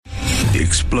The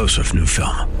explosive new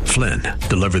film, Flynn,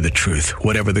 deliver the truth,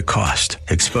 whatever the cost,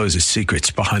 exposes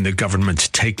secrets behind the government's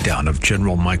takedown of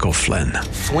General Michael Flynn.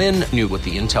 Flynn knew what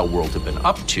the intel world had been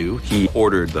up to. He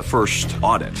ordered the first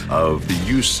audit of the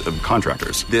use of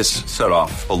contractors. This set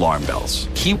off alarm bells.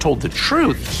 He told the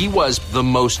truth. He was the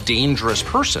most dangerous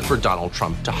person for Donald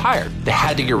Trump to hire. They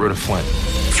had to get rid of Flynn.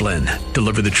 Flynn,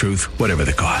 deliver the truth, whatever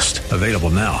the cost. Available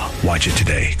now. Watch it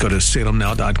today. Go to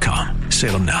salemnow.com.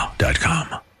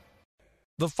 salemnow.com.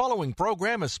 The following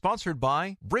program is sponsored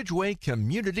by Bridgeway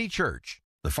Community Church.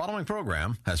 The following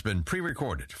program has been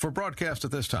pre-recorded for broadcast at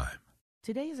this time.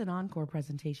 Today is an encore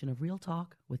presentation of Real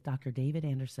Talk with Dr. David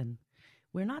Anderson.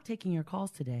 We're not taking your calls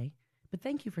today, but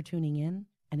thank you for tuning in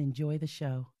and enjoy the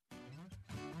show.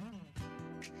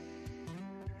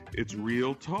 It's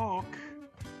Real Talk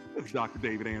with Dr.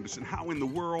 David Anderson. How in the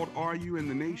world are you in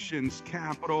the nation's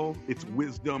capital? It's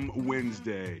Wisdom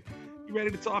Wednesday. You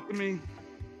ready to talk to me?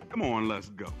 Come on, let's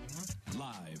go.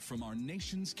 Live from our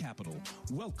nation's capital,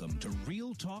 welcome to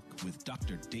Real Talk with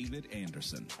Dr. David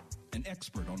Anderson. An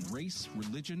expert on race,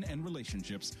 religion, and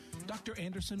relationships, Dr.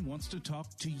 Anderson wants to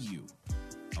talk to you.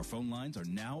 Our phone lines are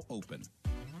now open.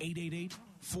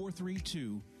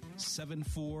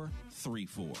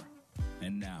 888-432-7434.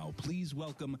 And now, please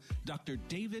welcome Dr.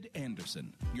 David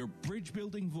Anderson, your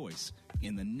bridge-building voice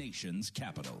in the nation's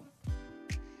capital.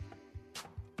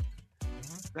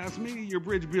 That's me, your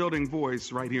bridge-building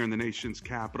voice right here in the nation's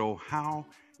capital. How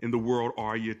in the world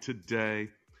are you today?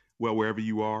 Well, wherever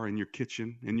you are, in your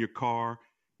kitchen, in your car,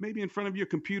 maybe in front of your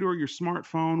computer or your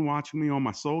smartphone, watching me on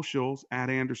my socials.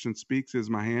 @Anderson Speaks is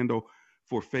my handle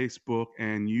for Facebook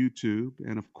and YouTube.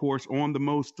 And of course, on the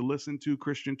most listened to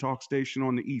Christian talk station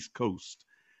on the East Coast.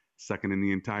 Second in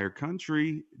the entire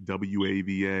country,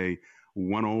 WAVA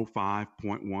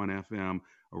 105.1 FM.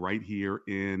 Right here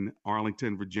in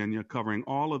Arlington, Virginia, covering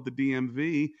all of the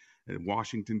DMV,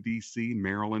 Washington, D.C.,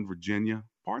 Maryland, Virginia,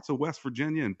 parts of West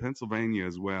Virginia and Pennsylvania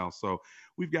as well. So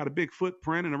we've got a big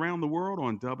footprint and around the world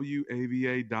on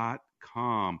WAVA.com.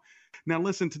 Now,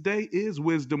 listen, today is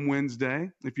Wisdom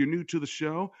Wednesday. If you're new to the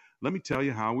show, let me tell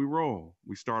you how we roll.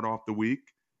 We start off the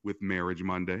week with Marriage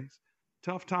Mondays,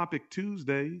 Tough Topic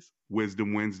Tuesdays,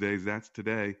 Wisdom Wednesdays, that's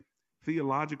today,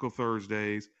 Theological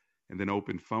Thursdays, and then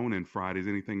open phone-in Fridays.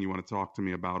 Anything you want to talk to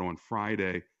me about on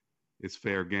Friday is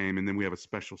fair game. And then we have a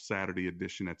special Saturday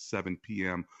edition at 7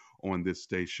 p.m. on this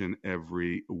station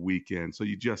every weekend. So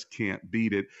you just can't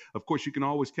beat it. Of course, you can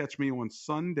always catch me on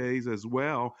Sundays as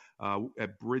well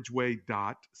at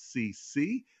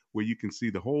bridgeway.cc, where you can see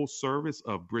the whole service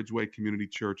of Bridgeway Community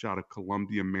Church out of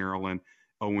Columbia, Maryland,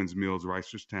 Owens Mills,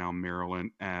 Reisterstown,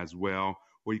 Maryland as well.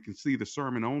 Or you can see the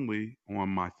sermon only on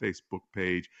my Facebook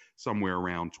page somewhere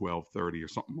around 12:30 or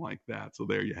something like that. So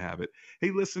there you have it. Hey,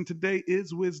 listen, today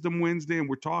is Wisdom Wednesday, and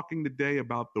we're talking today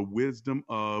about the wisdom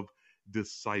of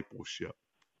discipleship.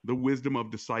 The wisdom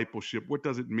of discipleship. What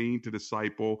does it mean to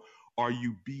disciple? Are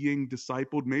you being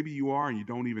discipled? Maybe you are and you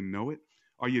don't even know it.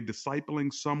 Are you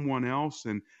discipling someone else?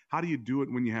 And how do you do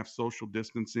it when you have social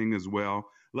distancing as well?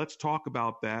 Let's talk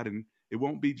about that. And it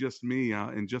won't be just me.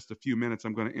 In just a few minutes,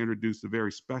 I'm going to introduce a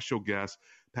very special guest,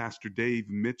 Pastor Dave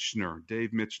Michener.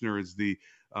 Dave Michener is the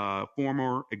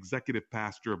former executive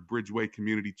pastor of Bridgeway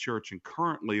Community Church and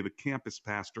currently the campus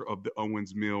pastor of the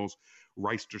Owens Mills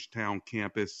Reisterstown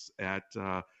campus at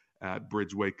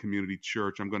Bridgeway Community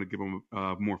Church. I'm going to give him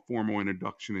a more formal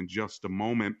introduction in just a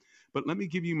moment. But let me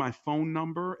give you my phone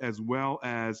number as well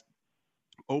as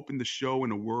open the show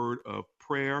in a word of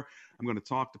prayer. I'm going to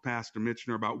talk to Pastor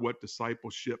Michener about what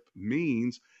discipleship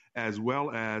means, as well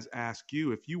as ask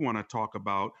you if you want to talk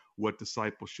about what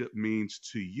discipleship means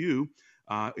to you,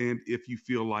 and if you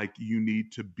feel like you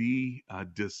need to be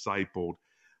discipled.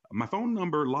 My phone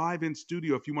number live in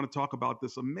studio if you want to talk about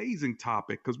this amazing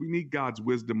topic, because we need God's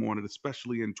wisdom on it,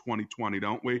 especially in 2020,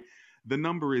 don't we? The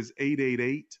number is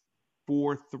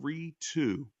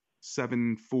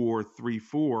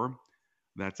 888-432-7434.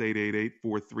 That's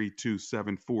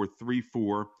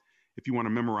 888-432-7434. If you want to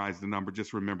memorize the number,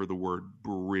 just remember the word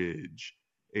bridge.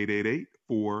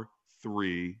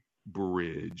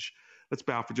 888-43-BRIDGE. Let's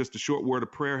bow for just a short word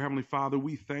of prayer. Heavenly Father,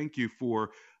 we thank you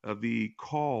for the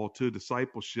call to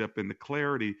discipleship and the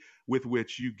clarity with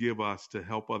which you give us to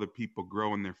help other people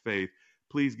grow in their faith.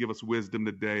 Please give us wisdom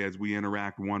today as we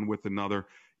interact one with another.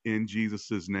 In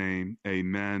Jesus' name,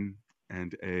 amen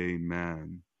and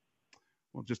amen.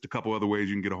 Well, just a couple other ways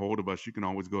you can get a hold of us. You can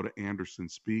always go to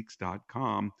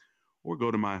AndersonSpeaks.com or go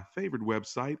to my favorite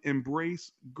website,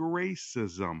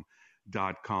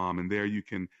 EmbraceGracism.com. And there you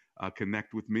can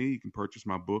connect with me. You can purchase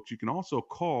my books. You can also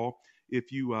call.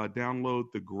 If you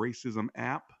download the Gracism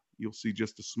app, you'll see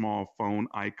just a small phone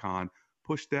icon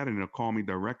push that and it'll call me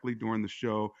directly during the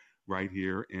show right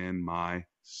here in my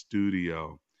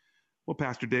studio. Well,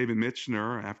 Pastor David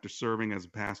Michener, after serving as a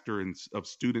pastor of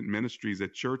student ministries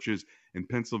at churches in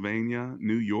Pennsylvania,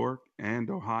 New York, and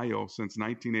Ohio since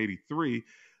 1983,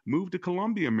 moved to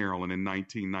Columbia, Maryland in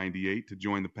 1998 to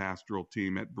join the pastoral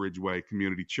team at Bridgeway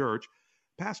Community Church.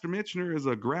 Pastor Michener is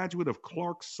a graduate of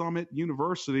Clark Summit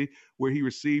University, where he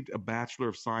received a Bachelor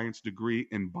of Science degree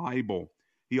in Bible.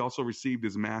 He also received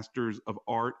his Master's of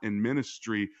Art and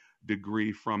Ministry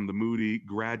degree from the Moody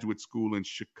Graduate School in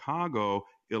Chicago,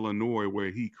 Illinois, where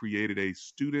he created a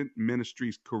student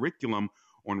ministries curriculum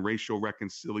on racial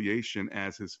reconciliation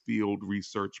as his field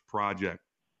research project.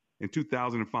 In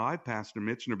 2005, Pastor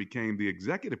Michener became the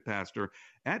executive pastor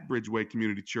at Bridgeway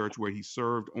Community Church, where he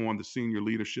served on the senior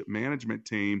leadership management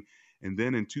team. And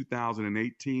then in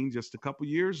 2018, just a couple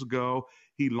years ago,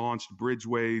 he launched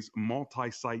Bridgeway's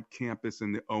multi-site campus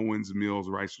in the Owens Mills,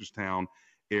 Reisterstown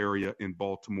area in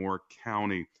Baltimore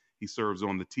County. He serves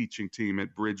on the teaching team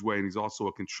at Bridgeway, and he's also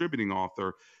a contributing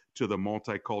author to the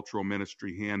Multicultural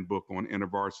Ministry Handbook on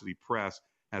InterVarsity Press,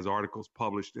 has articles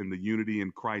published in the Unity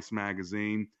in Christ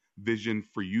magazine, Vision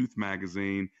for Youth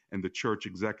magazine, and the Church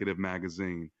Executive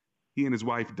magazine. He and his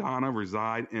wife, Donna,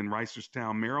 reside in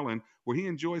Reisterstown, Maryland, where he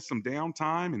enjoys some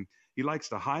downtime, and he likes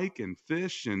to hike and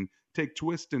fish and take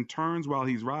twists and turns while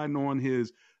he's riding on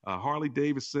his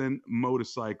Harley-Davidson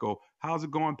motorcycle. How's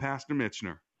it going, Pastor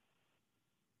Michener?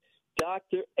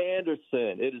 Dr.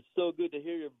 Anderson, it is so good to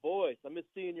hear your voice. I miss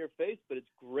seeing your face, but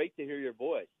it's great to hear your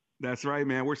voice. That's right,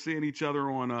 man. We're seeing each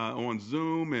other on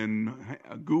Zoom and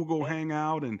Google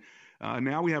Hangout, and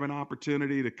now we have an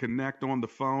opportunity to connect on the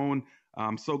phone.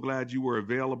 I'm so glad you were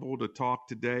available to talk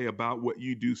today about what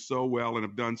you do so well and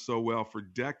have done so well for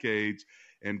decades.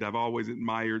 And I've always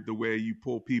admired the way you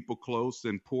pull people close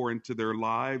and pour into their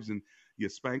lives, and you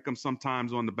spank them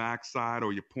sometimes on the backside,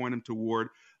 or you point them toward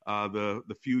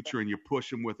the future, and you push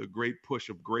them with a great push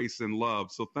of grace and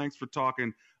love. So thanks for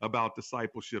talking about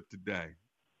discipleship today.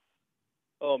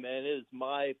 Oh, man, it is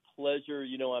my pleasure.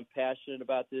 You know, I'm passionate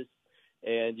about this,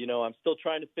 and, you know, I'm still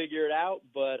trying to figure it out,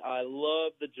 but I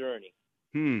love the journey.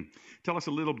 Tell us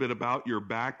a little bit about your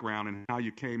background and how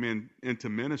you came into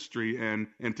ministry and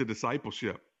into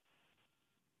discipleship.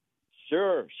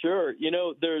 Sure. You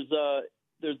know, there's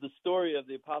the story of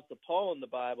the Apostle Paul in the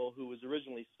Bible, who was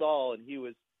originally Saul, and he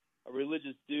was a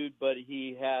religious dude, but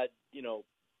he had, you know,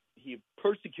 he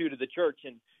persecuted the church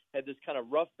and had this kind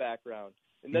of rough background.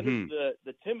 And then there's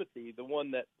the Timothy, the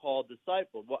one that Paul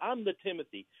discipled. Well, I'm the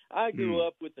Timothy. I grew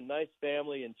up with a nice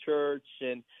family in church,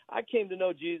 and I came to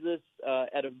know Jesus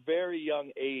at a very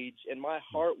young age, and my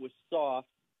heart was soft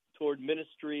toward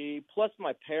ministry. Plus,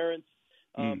 my parents,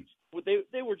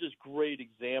 they were just great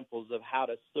examples of how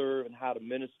to serve and how to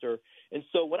minister. And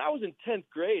so when I was in 10th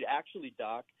grade, actually,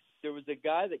 Doc, there was a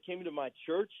guy that came to my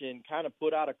church and kind of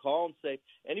put out a call and say,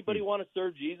 anybody want to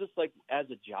serve Jesus like as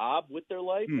a job with their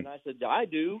life? And I said, I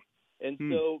do. And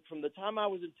so from the time I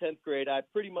was in 10th grade, I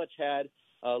pretty much had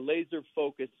a laser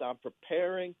focus on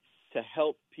preparing to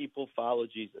help people follow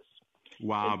Jesus.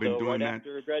 Wow, and I've been so doing that.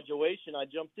 After graduation, I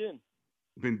jumped in.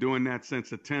 Been doing that since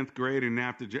the 10th grade, and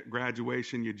after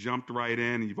graduation, you jumped right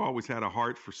in, and you've always had a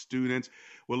heart for students.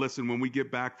 Well, listen, when we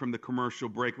get back from the commercial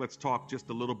break, let's talk just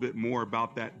a little bit more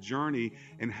about that journey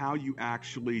and how you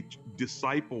actually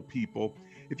disciple people.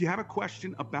 If you have a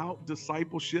question about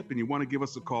discipleship and you want to give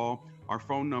us a call, our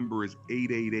phone number is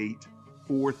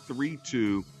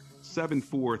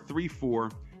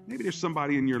 888-432-7434. Maybe there's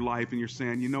somebody in your life and you're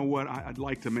saying, you know what, I'd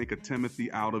like to make a Timothy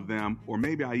out of them, or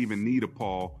maybe I even need a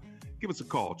Paul. Give us a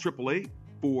call,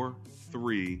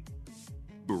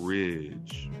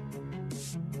 888-43-BRIDGE.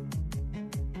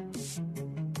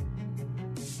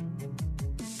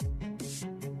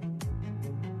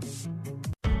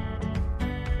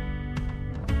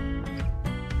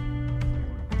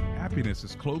 Happiness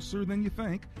is closer than you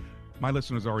think. My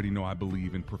listeners already know I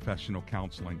believe in professional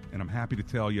counseling, and I'm happy to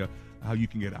tell you how you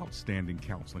can get outstanding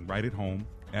counseling right at home,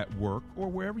 at work, or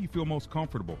wherever you feel most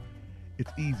comfortable.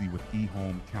 It's easy with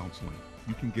eHome Counseling.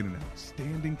 You can get an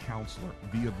outstanding counselor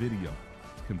via video.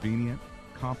 It's convenient,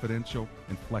 confidential,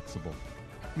 and flexible.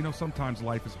 You know, sometimes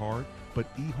life is hard,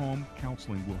 but eHome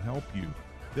Counseling will help you.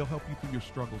 They'll help you through your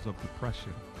struggles of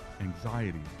depression,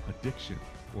 anxiety, addiction,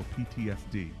 or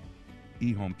PTSD.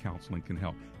 eHome Counseling can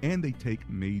help, and they take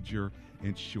major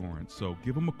insurance. So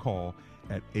give them a call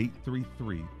at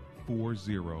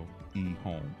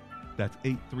 833-40-EHOME. That's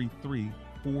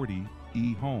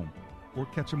 833-40-EHOME. Or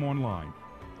catch them online,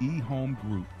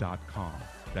 ehomegroup.com.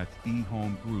 That's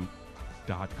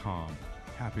ehomegroup.com.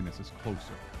 Happiness is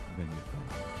closer than you think.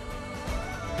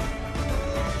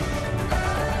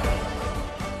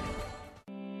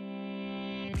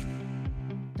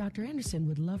 Dr. Anderson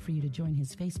would love for you to join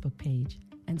his Facebook page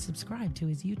and subscribe to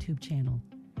his YouTube channel.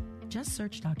 Just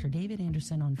search Dr. David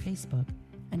Anderson on Facebook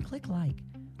and click like,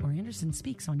 or Anderson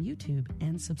Speaks on YouTube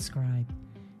and subscribe.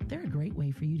 They're a great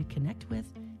way for you to connect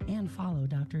with and follow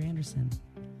Dr. Anderson.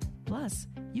 Plus,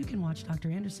 you can watch Dr.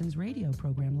 Anderson's radio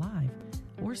program live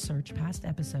or search past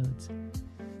episodes.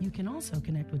 You can also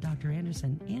connect with Dr.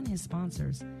 Anderson and his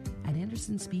sponsors at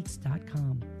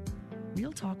AndersonSpeaks.com.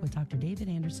 Real Talk with Dr. David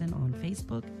Anderson on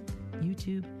Facebook,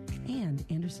 YouTube, and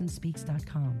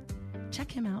AndersonSpeaks.com. Check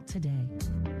him out today.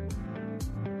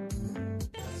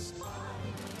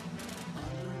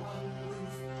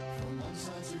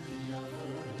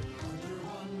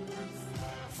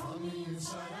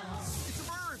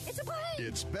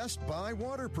 It's Best Buy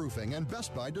Waterproofing and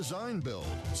Best Buy Design Build.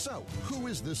 So, who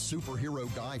is this superhero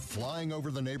guy flying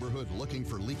over the neighborhood looking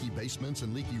for leaky basements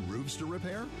and leaky roofs to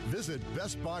repair? Visit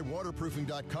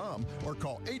BestBuyWaterproofing.com or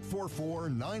call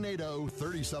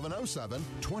 844-980-3707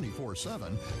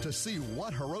 24/7 to see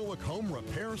what heroic home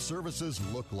repair services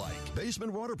look like.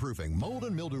 Basement waterproofing, mold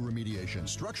and mildew remediation,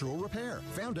 structural repair,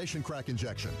 foundation crack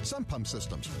injection, sump pump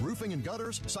systems, roofing and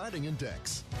gutters, siding and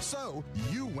decks. So,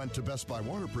 you went to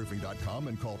BestBuyWaterproofing.com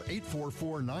and called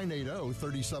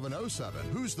 844-980-3707.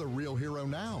 Who's the real hero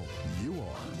now? You are.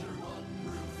 Under one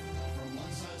roof, from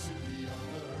one side to the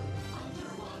other. Under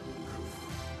one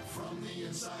roof, from the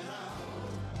inside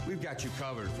out. We've got you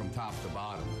covered from top to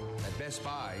bottom. At Best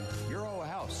Buy, your whole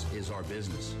house is our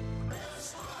business.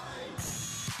 Best Buy.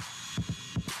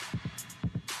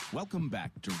 Welcome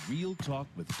back to Real Talk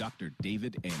with Dr.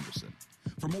 David Anderson.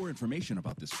 For more information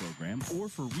about this program or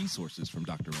for resources from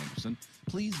Dr. Anderson,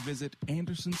 please visit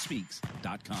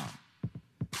AndersonSpeaks.com.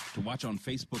 To watch on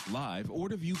Facebook Live or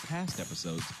to view past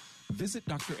episodes, visit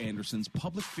Dr. Anderson's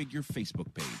public figure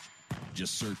Facebook page.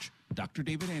 Just search Dr.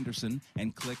 David Anderson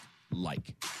and click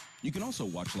like. You can also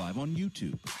watch live on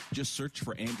YouTube. Just search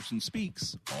for Anderson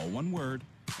Speaks, all one word,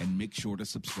 and make sure to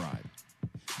subscribe.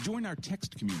 Join our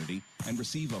text community and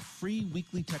receive a free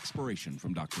weekly textpiration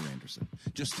from Dr. Anderson.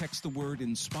 Just text the word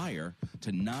INSPIRE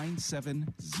to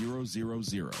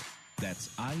 97000.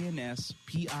 That's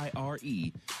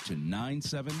INSPIRE to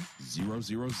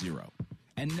 97000.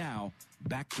 And now,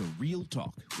 back to Real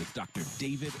Talk with Dr.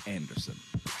 David Anderson.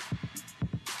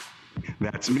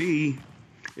 That's me.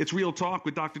 It's Real Talk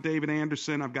with Dr. David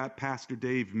Anderson. I've got Pastor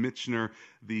Dave Michener,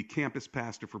 the campus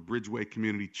pastor for Bridgeway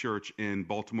Community Church in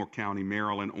Baltimore County,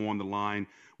 Maryland, on the line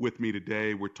with me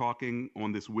today. We're talking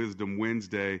on this Wisdom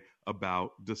Wednesday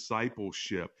about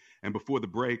discipleship. And before the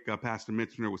break, Pastor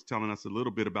Michener was telling us a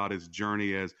little bit about his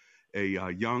journey as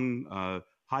a young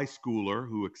high schooler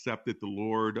who accepted the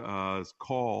Lord's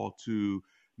call to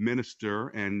minister.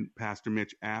 And Pastor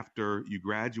Mitch, after you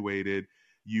graduated,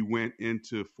 you went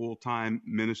into full-time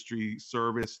ministry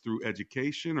service through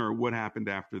education, or what happened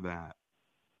after that?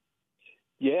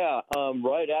 Yeah,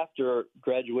 right after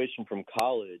graduation from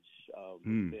college,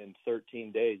 within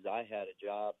 13 days, I had a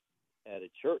job at a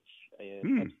church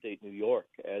in upstate New York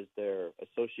as their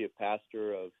associate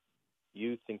pastor of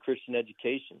youth and Christian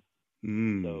education.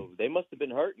 So they must have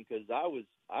been hurting because I was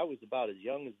about as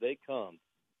young as they come.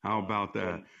 How about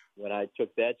that? When I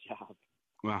took that job.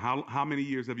 Well, how many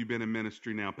years have you been in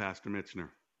ministry now, Pastor Michener?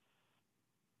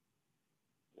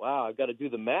 Wow, I've got to do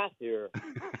the math here.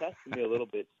 Testing me a little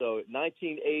bit. So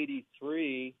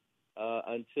 1983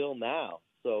 until now.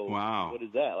 So wow. What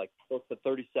is that? Like close to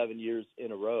 37 years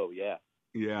in a row. Yeah.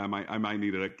 Yeah, I might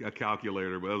need a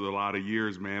calculator, but those are a lot of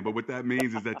years, man. But what that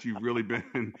means is that you've really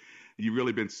been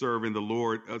serving the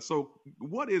Lord. So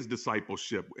what is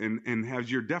discipleship, and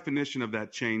has your definition of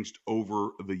that changed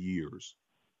over the years?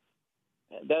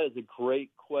 That is a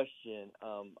great question.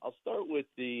 I'll start with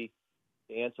the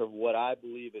answer of what I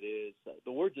believe it is.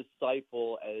 The word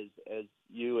disciple, as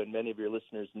you and many of your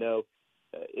listeners know,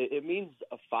 it means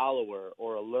a follower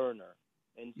or a learner.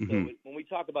 And so when we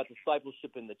talk about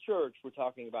discipleship in the church, we're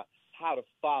talking about how to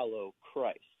follow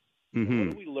Christ. What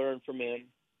do we learn from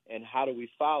him, and how do we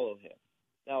follow him?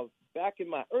 Now, back in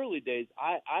my early days,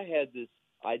 I had this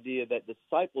idea that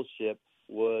discipleship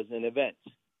was an event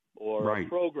or a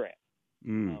program.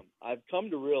 I've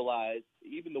come to realize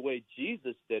even the way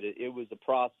Jesus did it, it was a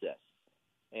process,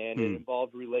 and it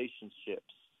involved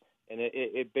relationships, and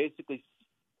it basically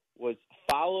was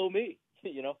follow me,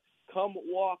 come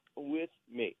walk with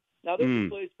me. Now, there's a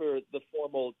place for the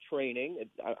formal training.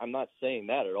 I'm not saying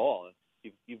that at all.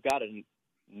 You've got to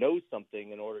know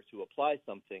something in order to apply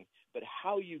something, but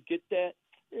how you get that,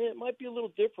 it might be a little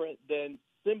different than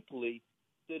simply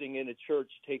sitting in a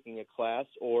church taking a class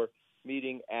or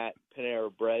meeting at Panera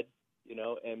Bread,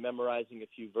 and memorizing a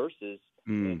few verses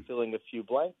and filling a few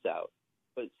blanks out.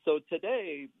 But so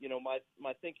today,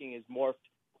 my thinking is morphed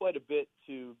quite a bit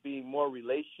to being more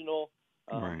relational,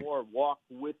 more walk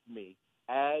with me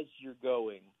as you're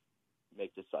going,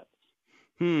 make disciples.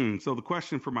 So the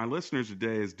question for my listeners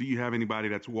today is, do you have anybody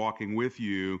that's walking with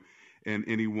you and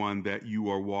anyone that you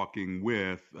are walking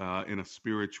with in a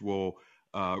spiritual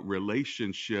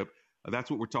relationship?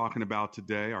 That's what we're talking about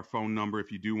today. Our phone number,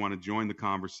 if you do want to join the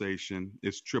conversation,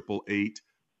 is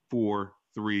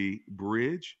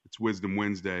 888-43-BRIDGE. It's Wisdom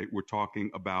Wednesday. We're talking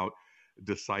about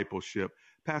discipleship.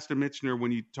 Pastor Michener,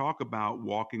 when you talk about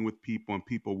walking with people and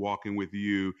people walking with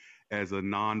you as a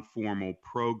non-formal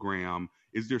program,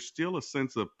 is there still a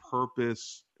sense of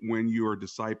purpose when you are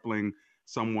discipling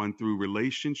someone through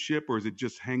relationship, or is it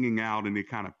just hanging out and they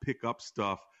kind of pick up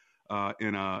stuff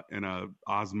in a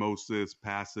osmosis,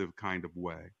 passive kind of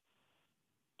way?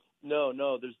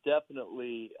 No, there's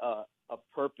definitely a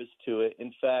purpose to it.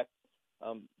 In fact,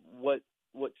 what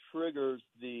triggers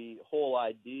the whole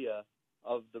idea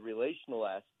of the relational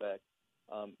aspect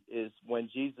is when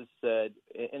Jesus said,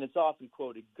 and it's often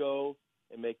quoted, "Go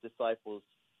and make disciples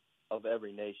of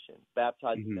every nation,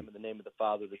 baptizing them in the name of the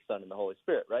Father, the Son, and the Holy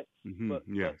Spirit," right? But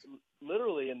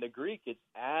literally in the Greek, it's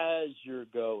as you're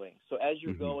going. So as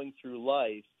you're going through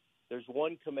life, there's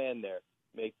one command there: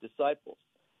 make disciples.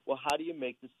 Well, how do you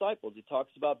make disciples? He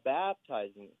talks about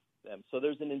baptizing them. So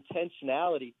there's an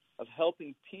intentionality of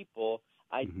helping people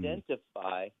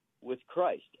identify with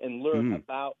Christ and learn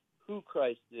about who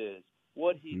Christ is,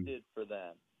 what he did for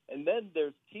them. And then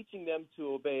there's teaching them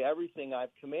to obey everything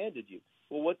I've commanded you.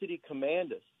 Well, what did he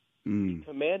command us? He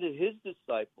commanded his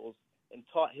disciples and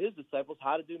taught his disciples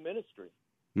how to do ministry.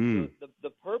 So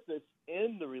the purpose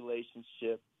in the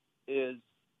relationship is,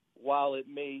 while it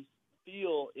may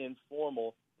feel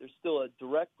informal, there's still a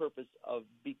direct purpose of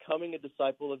becoming a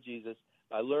disciple of Jesus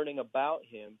by learning about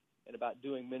him and about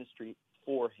doing ministry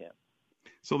for him.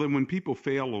 So then when people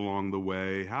fail along the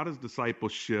way, how does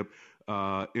discipleship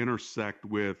intersect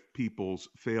with people's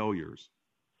failures?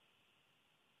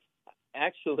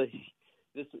 Actually,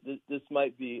 this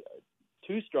might be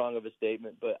too strong of a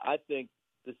statement, but I think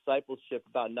discipleship,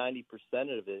 about 90%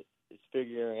 of it, is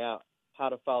figuring out how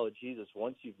to follow Jesus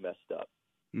once you've messed up.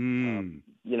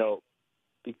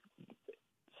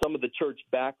 Some of the church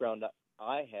background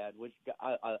I had, which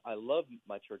I love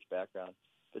my church background,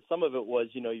 but some of it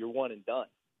was, you're one and done.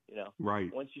 Right.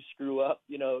 Once you screw up,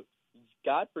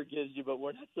 God forgives you, but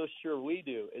we're not so sure we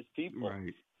do as people.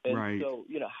 Right. And so,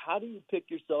 how do you pick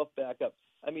yourself back up?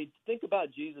 I mean, think about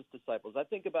Jesus' disciples. I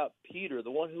think about Peter, the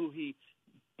one who he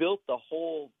built the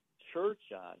whole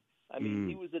church on. I mean,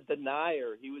 he was a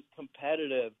denier. He was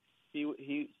competitive.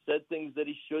 He said things that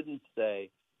he shouldn't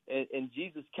say. And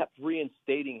Jesus kept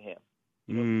reinstating him.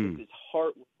 Because his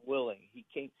heart was willing.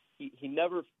 He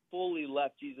never fully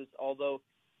left Jesus, although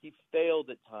he failed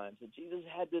at times. And Jesus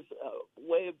had this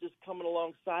way of just coming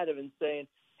alongside of him and saying,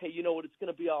 "Hey, you know what? It's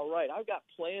going to be all right. I've got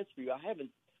plans for you. I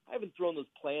haven't thrown those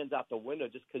plans out the window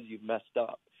just because you've messed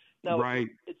up." Now,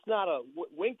 it's not a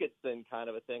Winketson kind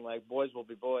of a thing, like boys will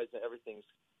be boys and everything's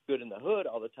good in the hood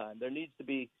all the time. There needs to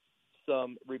be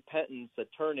some repentance, a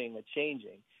turning, a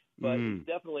changing. But it's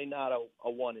definitely not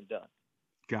a one and done.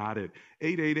 Got it.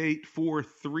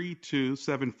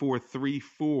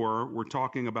 888-432-7434. We're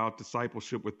talking about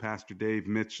discipleship with Pastor Dave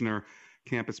Michener,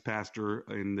 campus pastor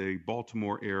in the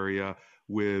Baltimore area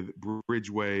with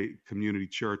Bridgeway Community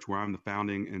Church, where I'm the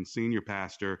founding and senior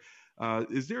pastor.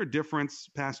 Is there a difference,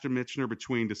 Pastor Michener,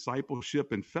 between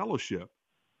discipleship and fellowship?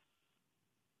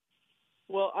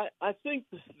 Well, I think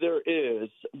there is,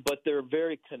 but they're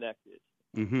very connected.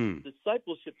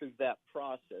 Discipleship is that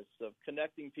process of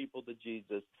connecting people to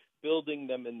Jesus, building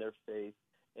them in their faith,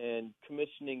 and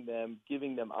commissioning them,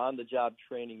 giving them on-the-job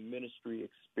training, ministry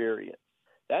experience.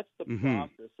 That's the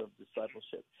process of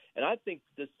discipleship. And I think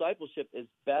discipleship is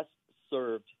best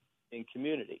served in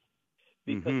community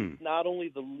because it's not only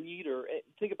the leader.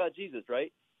 Think about Jesus,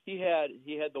 right? He had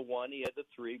the one, he had the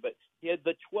three, but he had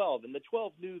the 12, and the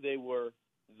 12 knew they were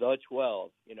the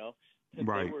 12,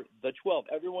 Right. They were the 12.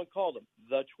 Everyone called them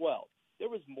the 12. There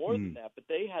was more than that, but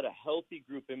they had a healthy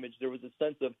group image. There was a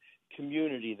sense of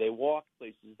community. They walked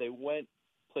places. They went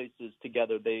places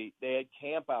together. They had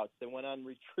campouts. They went on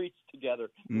retreats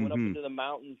together. They went up into the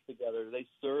mountains together. They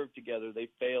served together. They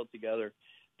failed together.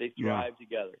 They thrived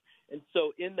together. And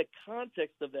so in the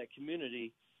context of that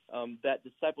community, that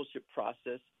discipleship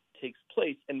process takes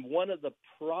place. And one of the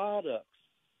products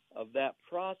of that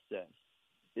process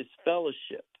is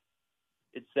fellowship.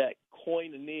 It's that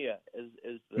koinonia,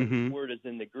 as the word is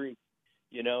in the Greek,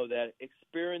 that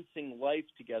experiencing life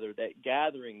together, that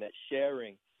gathering, that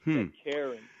sharing, that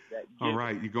caring, that giving. All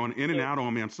right. You're going in and out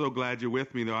on me. I'm so glad you're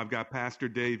with me, though. I've got Pastor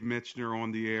Dave Michener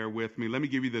on the air with me. Let me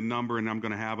give you the number, and I'm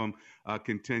going to have him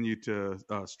continue to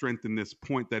strengthen this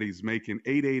point that he's making.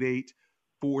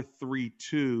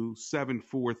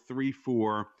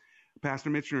 888-432-7434. Pastor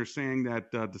Michener is saying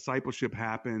that discipleship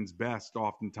happens best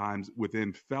oftentimes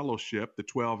within fellowship. The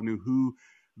 12 knew who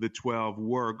the 12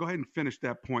 were. Go ahead and finish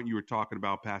that point you were talking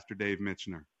about, Pastor Dave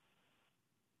Michener.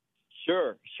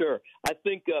 Sure. I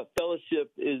think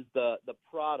fellowship is the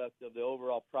product of the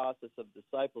overall process of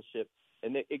discipleship,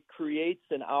 and it creates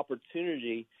an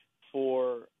opportunity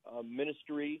for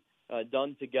ministry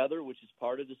done together, which is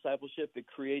part of discipleship. It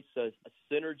creates a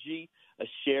synergy, a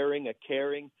sharing, a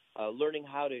caring, learning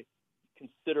how to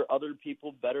consider other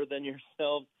people better than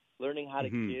yourself, learning how to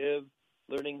give,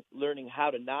 learning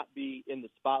how to not be in the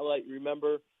spotlight. You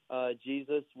remember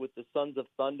Jesus with the sons of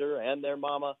thunder and their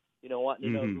mama,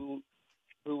 wanting to know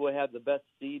who will have the best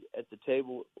seat at the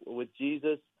table with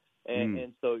Jesus.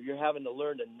 And so you're having to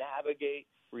learn to navigate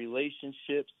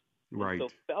relationships. Right.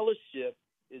 And so fellowship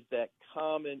is that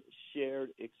common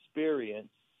shared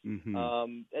experience.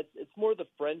 It's more the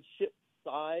friendship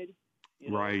side,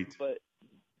 right? But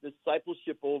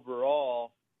discipleship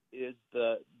overall is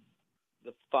the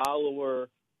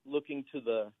follower looking to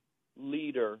the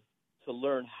leader to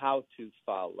learn how to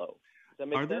follow. Does that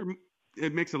make sense?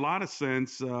 It makes a lot of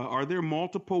sense. Are there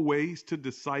multiple ways to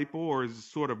disciple, or is it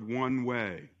sort of one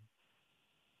way?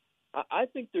 I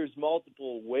think there's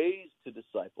multiple ways to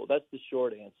disciple. That's the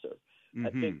short answer. I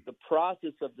think the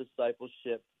process of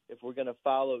discipleship, if we're going to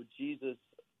follow Jesus'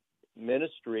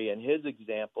 ministry and his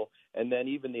example, and then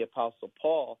even the Apostle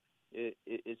Paul,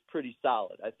 is pretty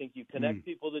solid. I think you connect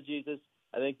people to Jesus.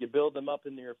 I think you build them up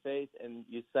in their faith, and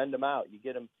you send them out. You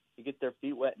get their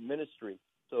feet wet in ministry.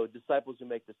 So disciples who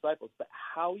make disciples. But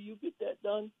how you get that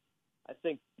done, I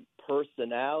think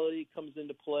personality comes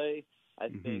into play. I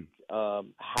think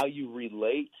how you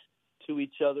relate to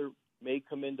each other may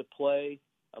come into play.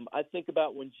 I think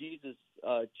about when Jesus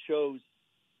chose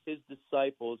his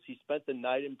disciples, he spent the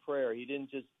night in prayer. He didn't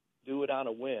just do it on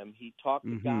a whim. He talked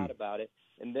to God about it,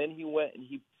 and then he went and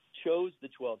he chose the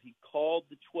 12. He called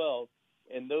the 12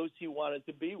 and those he wanted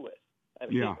to be with. I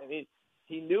mean,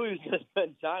 he knew he was going to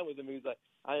spend time with them. He was like,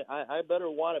 I better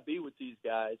want to be with these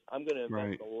guys. I'm going to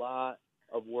invest a lot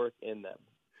of work in them.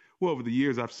 Well, over the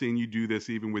years, I've seen you do this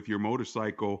even with your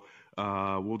motorcycle.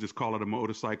 We'll just call it a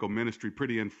motorcycle ministry,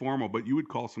 pretty informal, but you would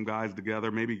call some guys together,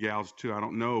 maybe gals too, I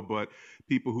don't know, but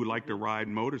people who like to ride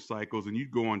motorcycles, and you'd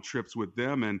go on trips with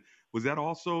them. And was that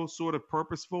also sort of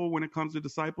purposeful when it comes to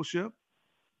discipleship?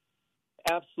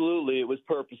 Absolutely. It was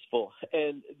purposeful.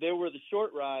 And there were the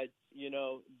short rides,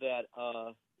 that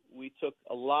we took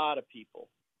a lot of people.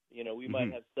 We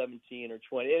might have 17 or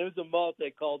 20. And it was a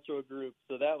multicultural group,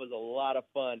 so that was a lot of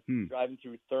fun driving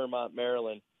through Thurmont,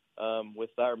 Maryland, with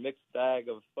our mixed bag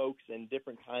of folks and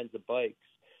different kinds of bikes.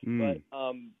 But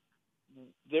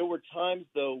there were times,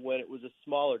 though, when it was a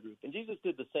smaller group. And Jesus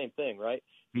did the same thing, right?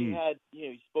 He had,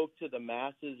 he spoke to the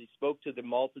masses, he spoke to the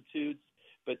multitudes,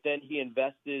 but then he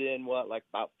invested in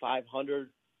about 500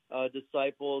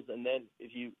 disciples. And then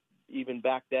if you even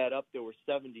back that up, there were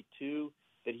 72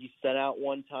 that he sent out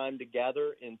one time to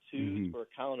gather in twos for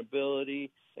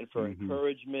accountability and for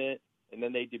encouragement, and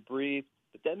then they debriefed.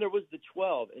 But then there was the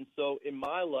 12. And so in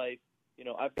my life,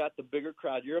 I've got the bigger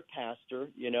crowd. You're a pastor,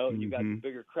 you got the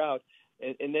bigger crowd.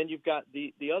 And then you've got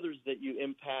the others that you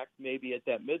impact maybe at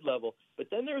that mid-level. But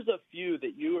then there's a few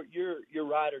that you're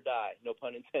ride or die, no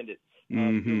pun intended.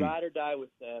 You ride or die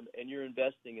with them, and you're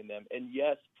investing in them. And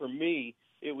yes, for me,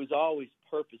 it was always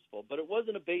purposeful, but it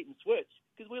wasn't a bait and switch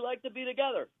because we like to be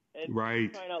together. And crying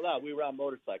out loud, we were on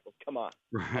motorcycles. Come on.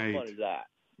 How fun is that?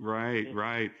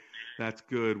 Right. That's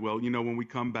good. Well, when we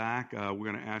come back,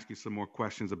 we're going to ask you some more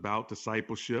questions about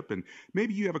discipleship. And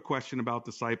maybe you have a question about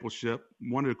discipleship.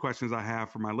 One of the questions I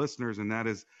have for my listeners, and that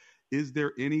is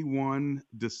there anyone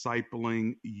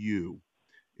discipling you?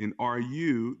 And are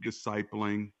you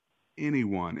discipling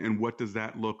anyone? And what does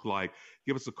that look like?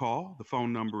 Give us a call. The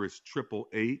phone number is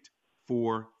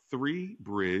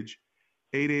 888-43-BRIDGE,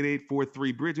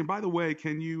 888-43-BRIDGE. And by the way,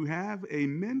 can you have a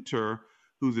mentor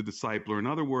who's a discipler? In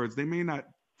other words, they may not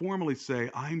formally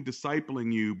say, I'm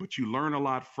discipling you, but you learn a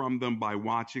lot from them by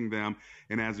watching them.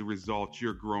 And as a result,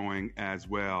 you're growing as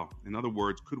well. In other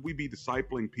words, could we be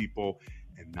discipling people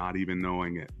and not even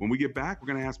knowing it? When we get back, we're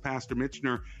going to ask Pastor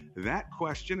Michener that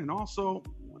question. And also,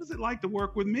 what is it like to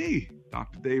work with me,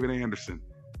 Dr. David Anderson?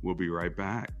 We'll be right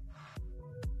back.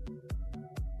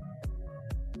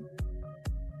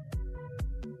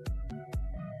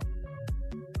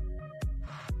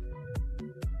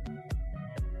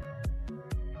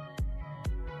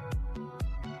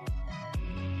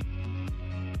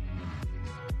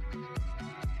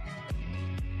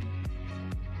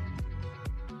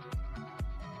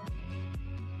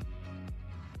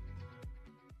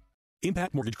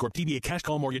 Impact Mortgage Corp. DBA Cash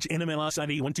Call Mortgage. NMLS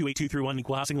ID 128231.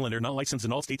 Equal housing lender. Not licensed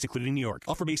in all states, including New York.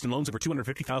 Offer based on loans over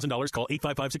 $250,000. Call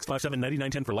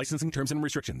 855-657-9910 for licensing terms and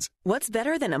restrictions. What's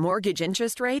better than a mortgage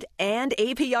interest rate and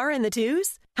APR in the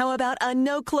twos? How about a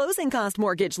no closing cost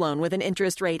mortgage loan with an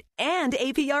interest rate and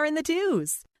APR in the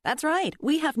twos? That's right.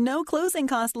 We have no closing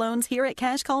cost loans here at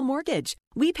Cash Call Mortgage.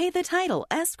 We pay the title,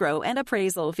 escrow, and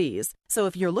appraisal fees. So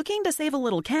if you're looking to save a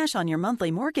little cash on your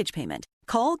monthly mortgage payment,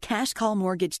 call Cash Call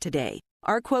Mortgage today.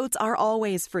 Our quotes are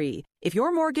always free. If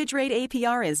your mortgage rate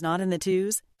APR is not in the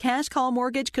twos, Cash Call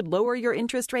Mortgage could lower your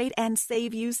interest rate and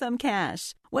save you some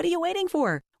cash. What are you waiting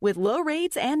for? With low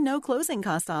rates and no closing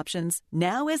cost options,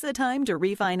 now is the time to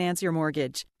refinance your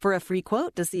mortgage. For a free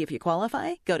quote to see if you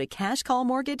qualify, go to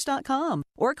cashcallmortgage.com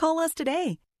or call us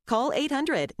today. Call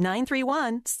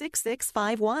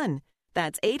 800-931-6651.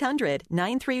 That's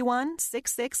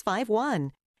 800-931-6651.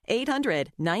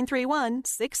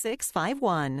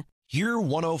 800-931-6651. Hear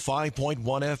 105.1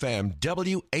 FM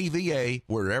WAVA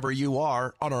wherever you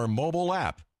are on our mobile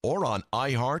app or on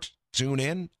iHeart,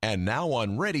 TuneIn, and now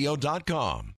on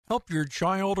radio.com. Help your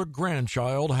child or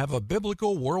grandchild have a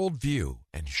biblical worldview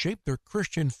and shape their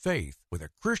Christian faith with a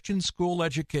Christian school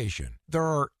education. There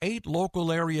are 8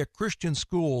 local area Christian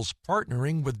schools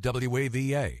partnering with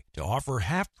WAVA to offer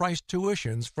half-price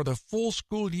tuitions for the full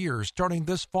school year starting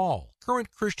this fall.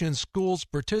 Current Christian schools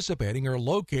participating are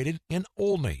located in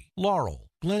Olney, Laurel,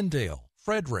 Glendale,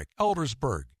 Frederick,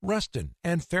 Eldersburg, Reston,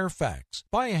 and Fairfax.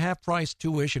 Buy a half-price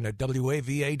tuition at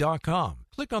WAVA.com.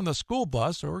 Click on the school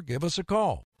bus or give us a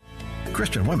call.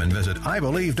 Christian women visit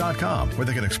IBelieve.com, where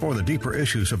they can explore the deeper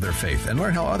issues of their faith and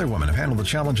learn how other women have handled the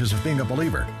challenges of being a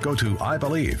believer. Go to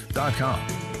IBelieve.com.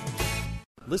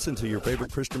 Listen to your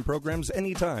favorite Christian programs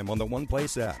anytime on the One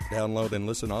Place app. Download and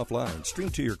listen offline. Stream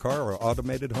to your car or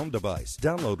automated home device.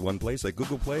 Download One Place at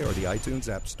Google Play or the iTunes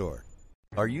App Store.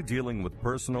 Are you dealing with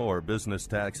personal or business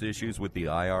tax issues with the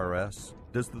IRS?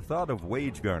 Does the thought of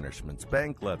wage garnishments,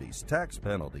 bank levies, tax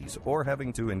penalties, or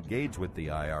having to engage with the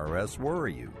IRS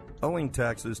worry you? Owing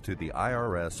taxes to the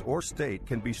IRS or state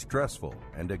can be stressful,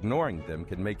 and ignoring them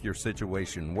can make your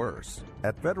situation worse.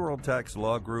 At Federal Tax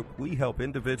Law Group, we help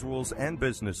individuals and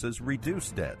businesses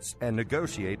reduce debts and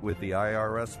negotiate with the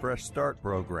IRS Fresh Start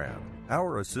program.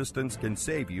 Our assistance can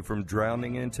save you from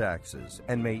drowning in taxes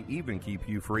and may even keep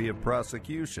you free of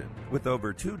prosecution. With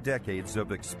over 2 decades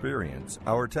of experience,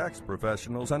 our tax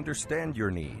professionals understand your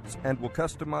needs and will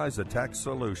customize a tax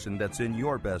solution that's in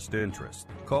your best interest.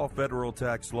 Call Federal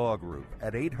Tax Law Group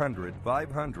at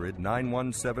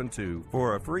 800-500-9172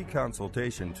 for a free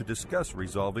consultation to discuss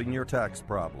resolving your tax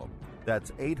problem.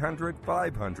 That's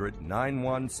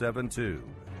 800-500-9172.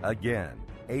 Again,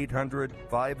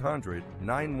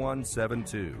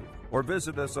 800-500-9172. Or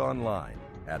visit us online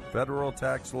at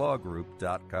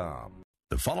federaltaxlawgroup.com.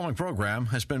 The following program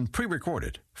has been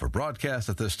pre-recorded for broadcast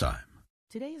at this time.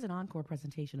 Today is an encore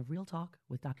presentation of Real Talk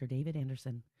with Dr. David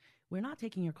Anderson. We're not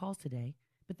taking your calls today,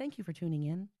 but thank you for tuning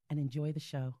in and enjoy the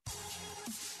show.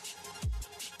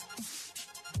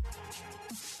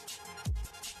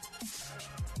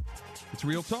 It's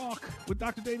Real Talk with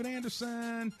Dr. David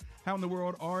Anderson. How in the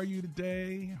world are you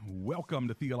today? Welcome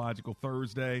to Theological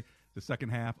Thursday, the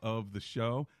second half of the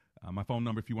show. My phone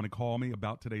number, if you want to call me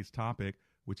about today's topic,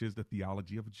 which is the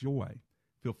theology of joy,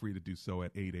 feel free to do so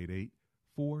at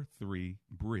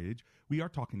 888-43-BRIDGE. We are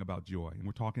talking about joy, and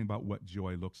we're talking about what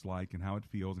joy looks like and how it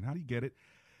feels and how do you get it.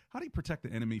 How do you protect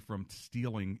the enemy from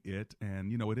stealing it?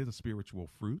 And, you know, it is a spiritual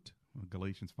fruit.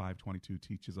 Galatians 5:22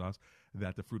 teaches us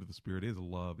that the fruit of the Spirit is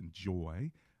love and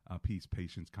joy, peace,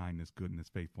 patience, kindness, goodness,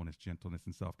 faithfulness, gentleness,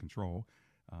 and self-control.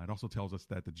 It also tells us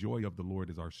that the joy of the Lord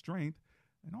is our strength,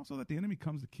 and also that the enemy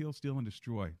comes to kill, steal, and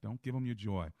destroy. Don't give him your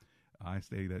joy. I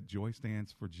say that joy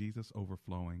stands for Jesus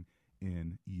overflowing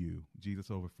in you.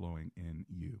 Jesus overflowing in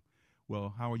you.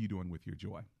 Well, how are you doing with your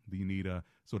joy? Do you need a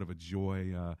sort of a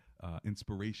joy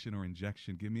inspiration or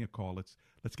injection? Give me a call. Let's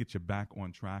get you back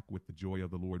on track with the joy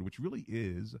of the Lord, which really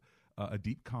is a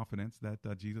deep confidence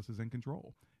that Jesus is in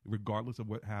control, regardless of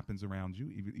what happens around you.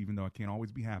 Even though I can't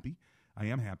always be happy, I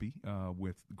am happy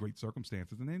with great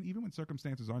circumstances. And then even when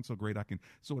circumstances aren't so great, I can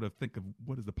sort of think of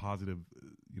what is the positive,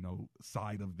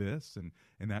 side of this and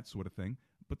that sort of thing.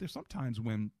 But there's sometimes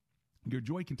when your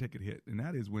joy can take a hit, and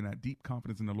that is when that deep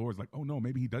confidence in the Lord is like, oh, no,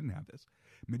 maybe he doesn't have this.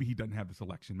 Maybe he doesn't have this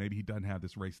election. Maybe he doesn't have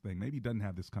this race thing. Maybe he doesn't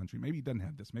have this country. Maybe he doesn't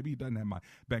have this. Maybe he doesn't have my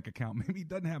bank account. Maybe he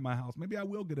doesn't have my house. Maybe I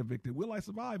will get evicted. Will I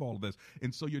survive all of this?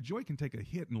 And so your joy can take a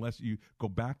hit unless you go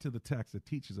back to the text that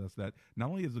teaches us that not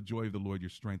only is the joy of the Lord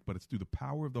your strength, but it's through the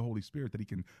power of the Holy Spirit that he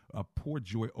can pour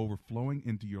joy overflowing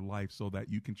into your life so that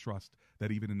you can trust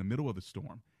that even in the middle of the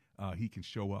storm, he can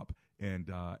show up and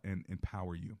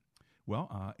empower you.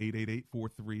 Well,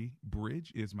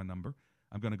 888-43-BRIDGE is my number.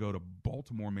 I'm going to go to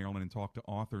Baltimore, Maryland, and talk to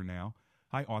Arthur now.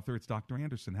 Hi, Arthur. It's Dr.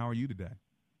 Anderson. How are you today?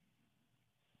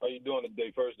 How you doing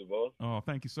today, first of all? Oh,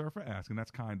 thank you, sir, for asking.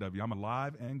 That's kind of you. I'm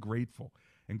alive and grateful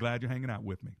and glad you're hanging out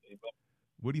with me. Amen.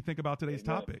 What do you think about today's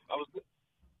Amen. topic?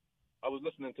 I was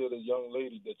listening to the young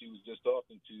lady that you was just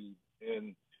talking to,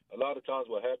 and a lot of times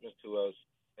what happens to us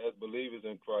as believers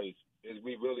in Christ is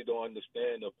we really don't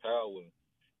understand the power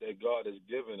that God has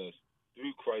given us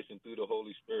through Christ and through the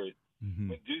Holy Spirit.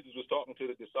 Mm-hmm. When Jesus was talking to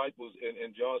the disciples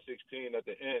in John 16 at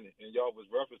the end, and y'all was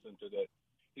referencing to that,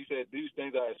 he said, these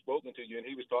things I have spoken to you, and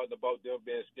he was talking about them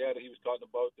being scattered. He was talking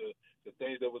about the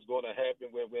things that was going to happen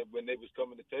when they was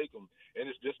coming to take them. And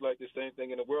it's just like the same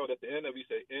thing in the world. At the end of it, he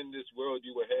said, in this world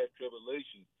you will have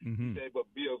tribulation. Mm-hmm. He said,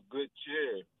 but be of good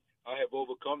cheer. I have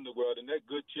overcome the world. And that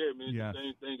good cheer means the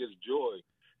same thing as joy.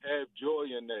 Have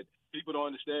joy in that. People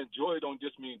don't understand joy don't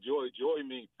just mean joy. Joy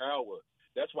means power.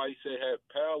 That's why he said have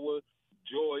power,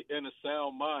 joy, and a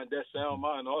sound mind. That sound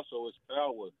mind also is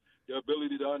power. The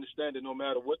ability to understand that no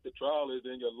matter what the trial is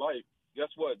in your life,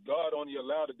 guess what? God only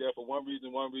allowed it there for one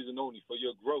reason only, for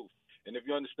your growth. And if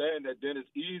you understand that, then it's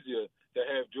easier to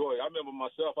have joy. I remember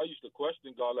myself, I used to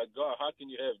question God, like, God, how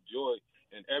can you have joy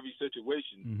in every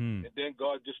situation? Mm-hmm. And then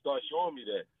God just started showing me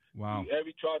that. Wow.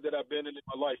 Every trial that I've been in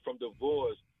my life, from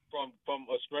divorce, from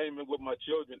estrangement with my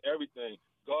children, everything,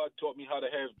 God taught me how to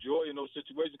have joy in those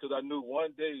situations, because I knew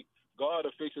one day God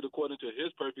will fix it according to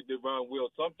his perfect divine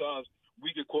will. Sometimes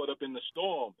we get caught up in the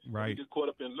storm. Right. We get caught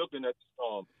up in looking at the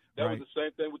storm. That Right. was the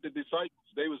same thing with the disciples.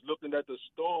 They was looking at the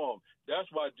storm.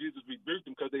 That's why Jesus rebuked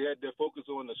them, because they had their focus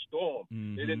on the storm.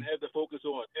 Mm-hmm. They didn't have their focus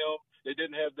on him. They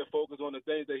didn't have their focus on the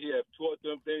things that he had taught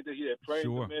them, things that he had trained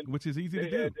Sure, them in. which is easy to They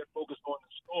do. had their focus on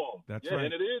the storm. That's yeah, right.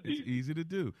 And it is it's easy. easy to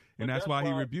do. And But that's why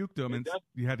he why- rebuked them, and that's-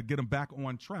 you had to get them back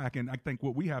on track. And I think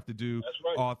what we have to do, That's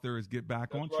right. Arthur, is get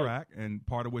back That's on right. track. And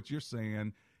part of what you're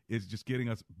saying is just getting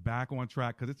us back on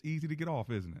track, because it's easy to get off,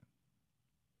 isn't it?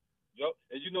 Yep.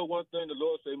 And you know one thing, the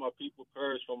Lord say, my people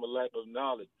perish from a lack of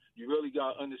knowledge. You really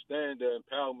got to understand the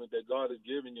empowerment that God has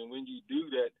given you. And when you do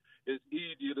that, it's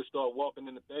easier to start walking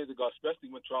in the things of God,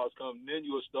 especially when trials come. Then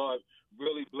you'll start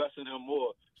really blessing him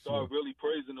more, start really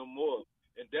praising him more.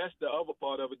 And that's the other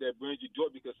part of it that brings you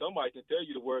joy, because somebody can tell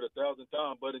you the word 1,000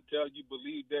 times, but until you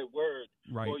believe that word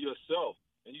Right. for yourself,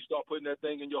 and you start putting that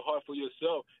thing in your heart for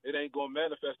yourself, it ain't going to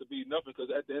manifest to be nothing,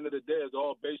 because at the end of the day, it's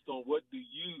all based on what do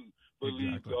you believe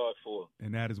Exactly. God for.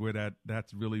 And that is where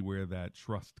that's really where that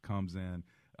trust comes in,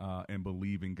 and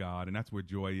believing God. And that's where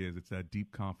joy is. It's that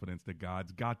deep confidence that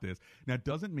God's got this. Now, it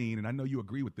doesn't mean, and I know you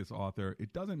agree with this, Arthur,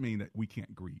 it doesn't mean that we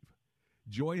can't grieve.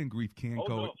 Joy and grief can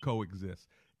no. coexist.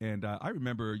 And I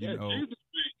remember, Yeah, Jesus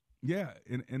speaks. yeah,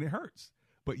 and it hurts.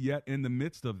 But yet in the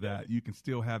midst of that, you can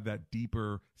still have that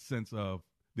deeper sense of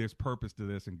there's purpose to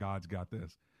this and God's got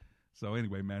this. So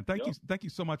anyway, man, thank you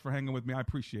so much for hanging with me. I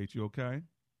appreciate you, okay?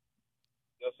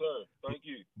 Yes, sir. Thank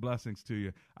you. Blessings to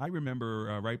you. I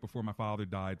remember right before my father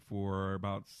died, for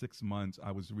about 6 months,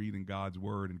 I was reading God's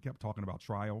word and kept talking about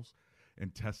trials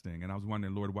and testing. And I was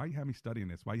wondering, Lord, why you have me studying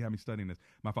this? Why you have me studying this?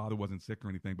 My father wasn't sick or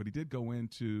anything, but he did go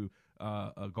into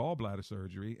a gallbladder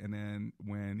surgery. And then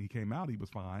when he came out, he was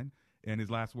fine. And his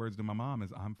last words to my mom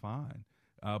is, I'm fine.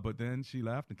 But then she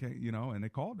left and came, and they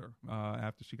called her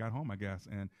after she got home, I guess,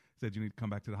 and said, you need to come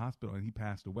back to the hospital. And he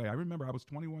passed away. I remember I was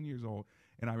 21 years old,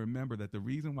 and I remember that the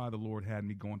reason why the Lord had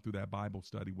me going through that Bible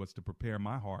study was to prepare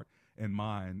my heart and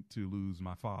mind to lose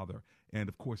my father. And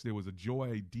of course, there was a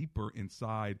joy deeper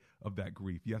inside of that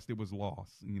grief. Yes, there was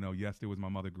loss. Yes, there was my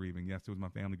mother grieving. Yes, there was my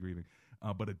family grieving.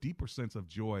 But a deeper sense of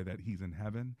joy that he's in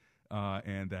heaven,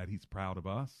 and that he's proud of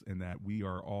us, and that we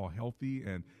are all healthy,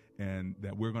 and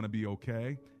that we're going to be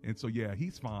okay. And so, yeah,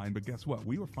 he's fine. But guess what?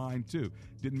 We were fine, too.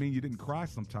 Didn't mean you didn't cry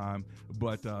sometime,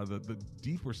 but the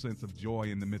deeper sense of joy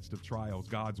in the midst of trials,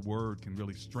 God's word can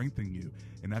really strengthen you.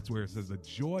 And that's where it says the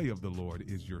joy of the Lord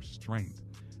is your strength.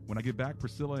 When I get back,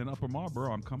 Priscilla in Upper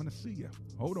Marlboro, I'm coming to see you.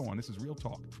 Hold on. This is Real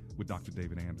Talk with Dr.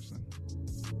 David Anderson.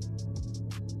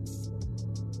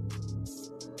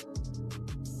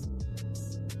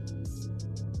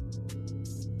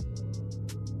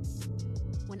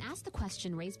 Asked the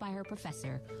question raised by her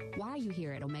professor, why are you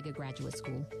here at Omega Graduate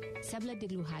School? Sebla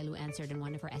Digluhailu answered in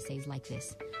one of her essays like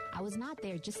this: I was not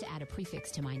there just to add a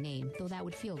prefix to my name, though that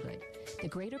would feel good. The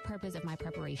greater purpose of my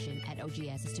preparation at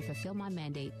OGS is to fulfill my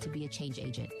mandate to be a change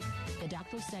agent. The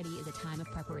doctoral study is a time of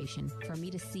preparation for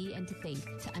me to see and to think,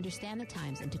 to understand the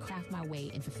times, and to craft my way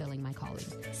in fulfilling my calling.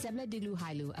 Sebla Dulu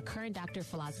Hailu, a current Doctor of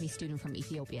Philosophy student from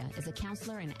Ethiopia, is a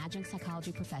counselor and adjunct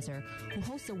psychology professor who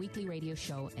hosts a weekly radio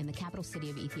show in the capital city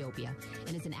of Ethiopia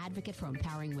and is an advocate for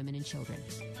empowering women and children.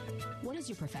 What is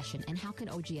your profession, and how can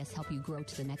OGS help you grow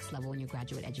to the next level in your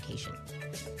graduate education?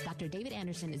 Dr. David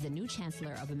Anderson is the new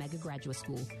chancellor of Omega Graduate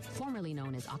School, formerly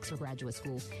known as Oxford Graduate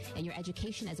School, and your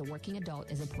education as a working adult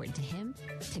is important to him,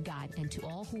 to God, and to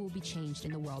all who will be changed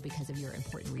in the world because of your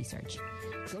important research.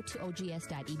 Go to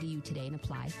ogs.edu today and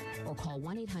apply, or call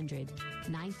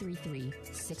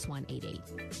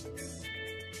 1-800-933-6188.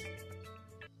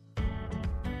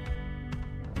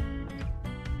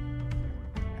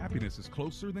 Happiness is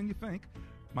closer than you think.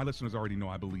 My listeners already know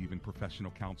I believe in professional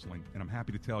counseling, and I'm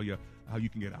happy to tell you how you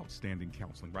can get outstanding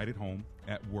counseling right at home,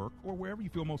 at work, or wherever you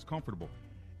feel most comfortable.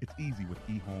 It's easy with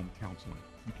eHome Counseling.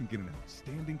 You can get an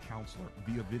outstanding counselor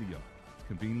via video. It's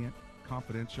convenient,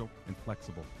 confidential, and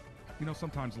flexible. You know,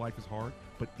 sometimes life is hard,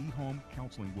 but eHome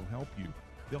Counseling will help you.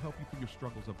 They'll help you through your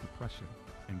struggles of depression,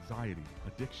 anxiety,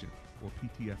 addiction, or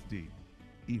PTSD.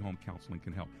 eHome Counseling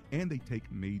can help, and they take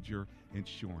major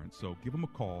insurance. So give them a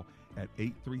call at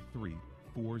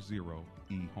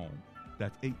 833-40-EHOME.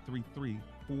 That's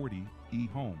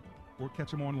 833-40-EHOME. Or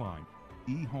catch them online,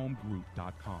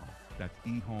 ehomegroup.com. That's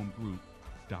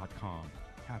ehomegroup.com.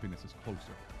 Happiness is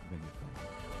closer than you think.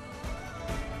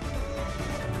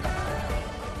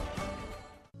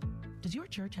 Does your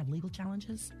church have legal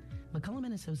challenges?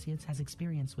 McCullum & Associates has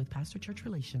experience with pastor-church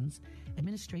relations,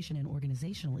 administration and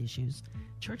organizational issues,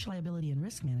 church liability and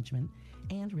risk management,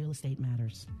 and real estate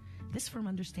matters. This firm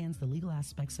understands the legal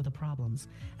aspects of the problems,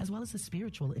 as well as the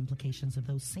spiritual implications of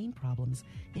those same problems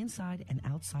inside and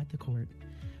outside the court.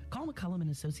 Call McCullum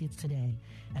 & Associates today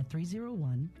at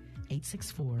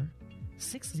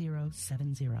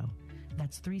 301-864-6070.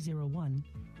 That's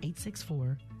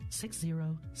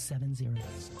 301-864-6070.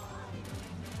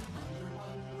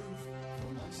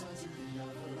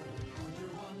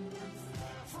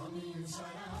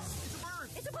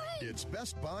 It's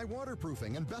Best Buy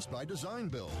Waterproofing and Best Buy Design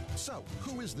Build. So,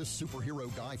 who is this superhero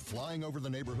guy flying over the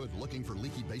neighborhood looking for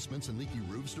leaky basements and leaky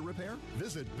roofs to repair?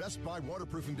 Visit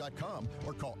BestBuyWaterproofing.com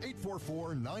or call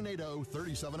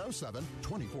 844-980-3707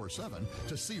 24/7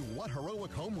 to see what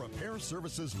heroic home repair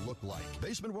services look like.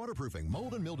 Basement waterproofing,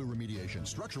 mold and mildew remediation,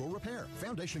 structural repair,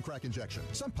 foundation crack injection,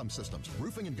 sump pump systems,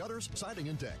 roofing and gutters, siding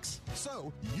and decks.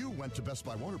 So, you went to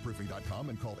BestBuyWaterproofing.com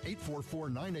and called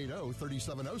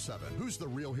 844-980-3707. Who's the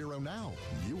real hero now?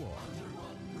 You are. Under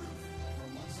one roof,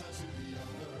 from one side to the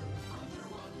other. Under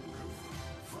one roof,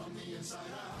 from the inside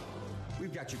out.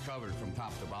 We've got you covered from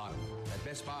top to bottom. At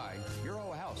Best Buy, your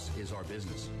whole house is our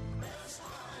business. Best Buy.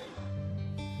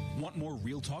 Want more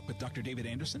Real Talk with Dr. David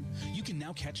Anderson? You can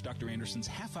now catch Dr. Anderson's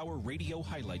half-hour radio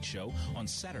highlight show on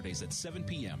Saturdays at 7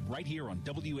 p.m. right here on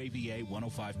WAVA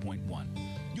 105.1.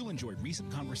 You'll enjoy recent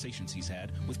conversations he's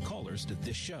had with callers to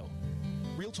this show.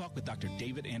 Real Talk with Dr.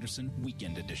 David Anderson,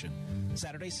 Weekend Edition.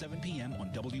 Saturday, 7 p.m.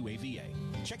 on WAVA.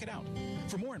 Check it out.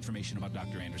 For more information about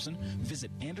Dr. Anderson,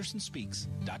 visit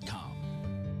AndersonSpeaks.com.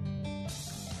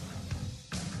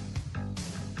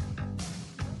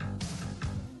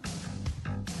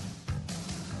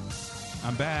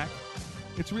 I'm back.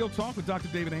 It's Real Talk with Dr.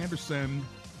 David Anderson.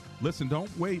 Listen, don't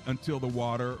wait until the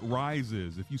water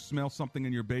rises. If you smell something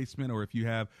in your basement or if you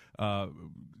have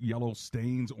yellow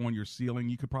stains on your ceiling,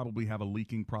 you could probably have a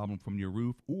leaking problem from your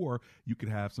roof, or you could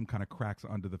have some kind of cracks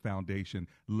under the foundation.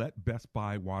 Let Best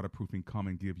Buy Waterproofing come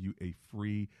and give you a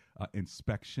free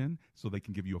inspection, so they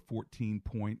can give you a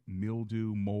 14-point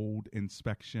mildew mold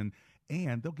inspection.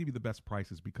 And they'll give you the best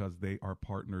prices because they are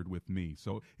partnered with me.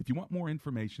 So if you want more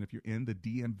information, if you're in the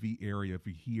DMV area, if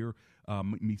you hear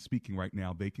me speaking right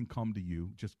now, they can come to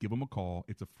you. Just give them a call.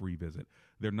 It's a free visit.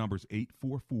 Their number's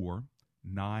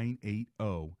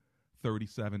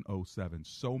 844-980-3707.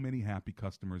 So many happy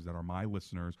customers that are my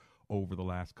listeners over the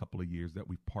last couple of years that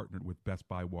we've partnered with Best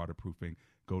Buy Waterproofing.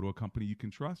 Go to a company you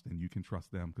can trust, and you can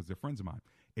trust them because they're friends of mine.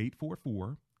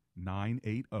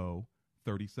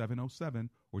 844-980-3707,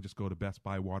 or just go to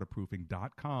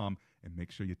bestbuywaterproofing.com and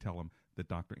make sure you tell them that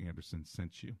Dr. Anderson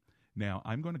sent you. Now,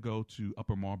 I'm going to go to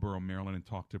Upper Marlboro, Maryland, and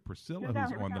talk to Priscilla,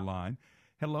 who's on the line.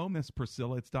 Hello, Miss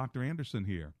Priscilla. It's Dr. Anderson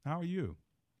here. How are you?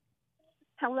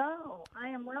 Hello. I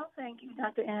am well, thank you,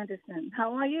 Dr. Anderson.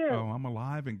 How are you? Oh, I'm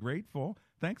alive and grateful.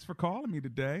 Thanks for calling me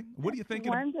today. What are you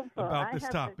thinking about this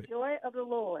topic? I have the joy of the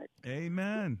Lord.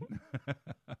 Amen.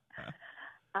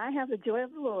 I have the joy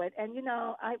of the Lord. And, you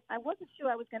know, I wasn't sure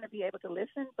I was going to be able to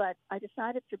listen, but I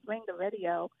decided to bring the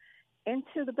radio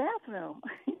into the bathroom.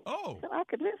 Oh. So I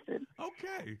could listen.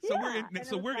 Okay. So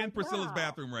we're in Priscilla's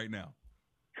bathroom right now.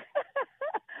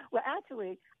 Well,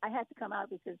 actually, I had to come out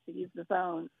because to use the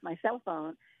phone, my cell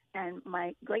phone, and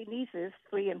my great nieces,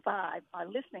 3 and 5, are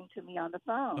listening to me on the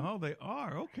phone. Oh, they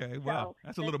are? Okay. Well,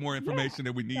 that's a little more information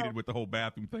than we needed with the whole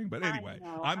bathroom thing. But anyway,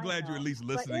 I'm glad you're at least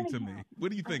listening to me.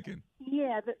 What are you thinking?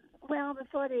 Yeah. The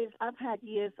thought is I've had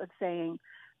years of saying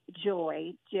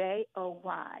joy,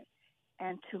 J-O-Y.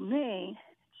 And to me,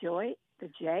 joy, the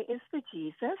J is for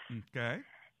Jesus. Okay.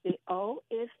 The O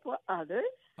is for others.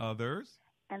 Others.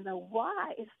 And the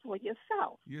Y is for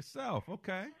yourself. Yourself,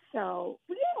 okay. So,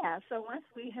 so once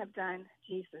we have done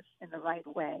Jesus in the right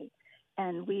way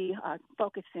and we are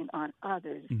focusing on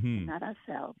others, not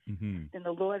ourselves, then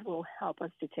the Lord will help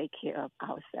us to take care of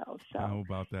ourselves. So, how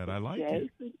about that? I like J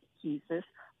it. for Jesus,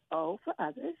 O for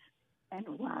others, and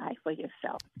Y for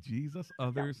yourself. Jesus,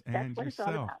 others, so and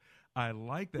yourself. I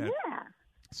like that. Yeah.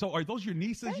 So are those your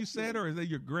nieces you said, or is they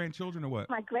your grandchildren, or what?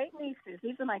 My great nieces.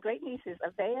 These are my great nieces,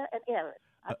 Avea and Erin.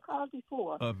 I've called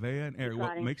before. Avea and Erin.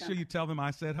 Well, make sure you tell them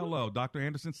I said hello. Dr.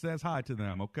 Anderson says hi to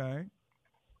them, okay?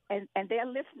 And they're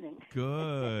listening.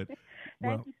 Good.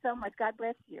 Thank you so much. God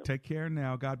bless you. Take care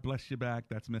now. God bless you back.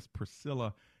 That's Miss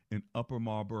Priscilla in Upper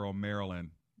Marlboro,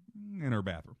 Maryland, in her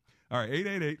bathroom. All right,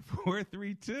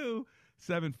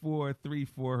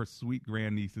 888-432-7434. Her sweet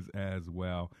grandnieces as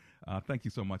well. Thank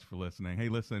you so much for listening. Hey,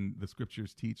 listen, the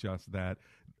scriptures teach us that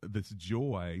this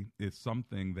joy is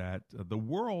something that the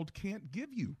world can't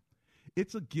give you.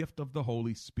 It's a gift of the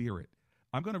Holy Spirit.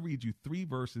 I'm going to read you 3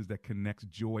 verses that connects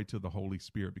joy to the Holy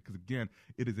Spirit because, again,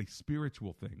 it is a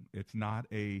spiritual thing. It's not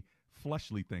a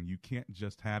fleshly thing. You can't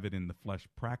just have it in the flesh,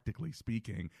 practically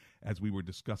speaking, as we were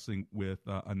discussing with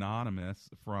Anonymous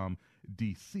from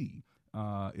D.C.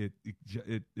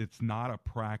 It's not a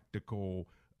practical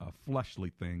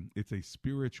fleshly thing. It's a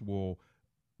spiritual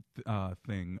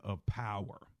thing of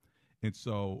power. And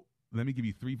so let me give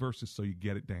you 3 verses so you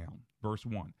get it down. Verse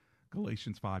 1,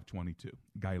 Galatians 5:22.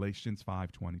 Galatians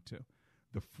 5:22.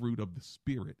 The fruit of the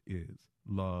Spirit is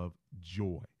love,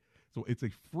 joy. So it's a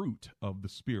fruit of the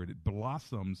Spirit. It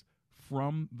blossoms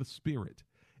from the Spirit.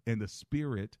 And the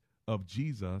Spirit of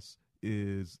Jesus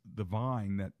is the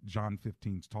vine that John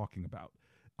 15 is talking about.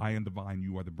 I am the vine,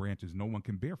 you are the branches. No one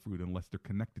can bear fruit unless they're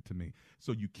connected to me.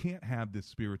 So you can't have this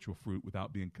spiritual fruit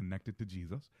without being connected to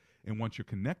Jesus. And once you're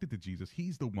connected to Jesus,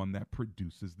 he's the one that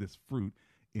produces this fruit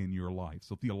in your life.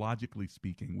 So theologically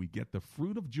speaking, we get the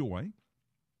fruit of joy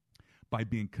by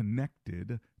being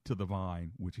connected to the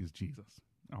vine, which is Jesus.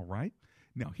 All right?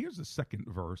 Now, here's the second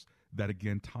verse that,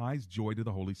 again, ties joy to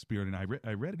the Holy Spirit. And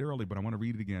I read it early, but I want to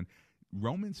read it again.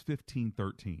 Romans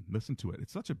 15:13. Listen to it.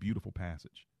 It's such a beautiful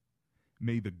passage.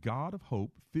 May the God of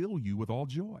hope fill you with all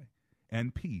joy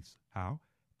and peace. How?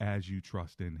 As you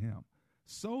trust in him,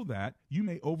 so that you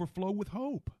may overflow with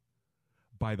hope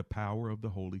by the power of the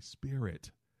Holy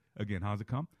Spirit. Again, how does it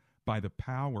come? By the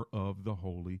power of the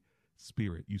Holy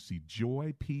Spirit. You see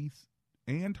joy, peace,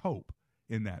 and hope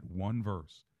in that one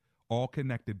verse, all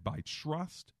connected by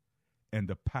trust and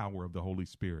the power of the Holy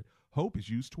Spirit. Hope is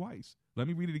used twice. Let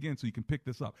me read it again so you can pick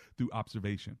this up through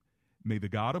observation. May the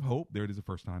God of hope, there it is the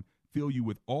first time, fill you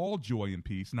with all joy and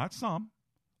peace, not some,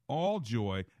 all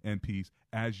joy and peace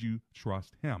as you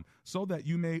trust him, so that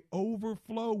you may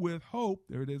overflow with hope.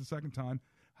 There it is the second time.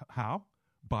 How?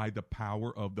 By the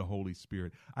power of the Holy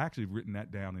Spirit. I actually have written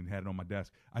that down and had it on my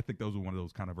desk. I think those are one of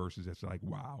those kind of verses that's like,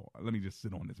 wow, let me just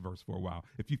sit on this verse for a while.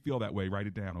 If you feel that way, write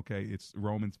it down, okay? It's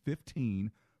Romans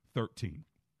 15:13.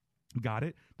 Got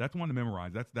it? That's one to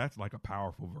memorize. That's like a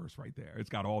powerful verse right there. It's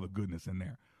got all the goodness in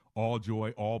there. All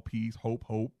joy, all peace, hope,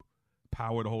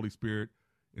 power of the Holy Spirit,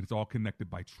 and it's all connected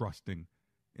by trusting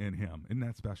in him. Isn't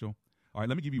that special? All right,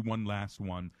 let me give you one last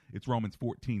one. It's Romans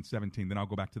 14:17. Then I'll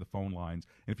go back to the phone lines.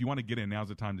 And if you want to get in, now's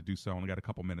the time to do so. I only got a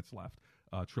couple minutes left.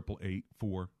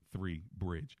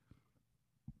 888-43-BRIDGE.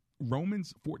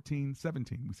 Romans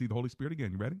 14:17. We see the Holy Spirit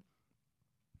again. You ready?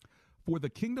 For the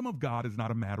kingdom of God is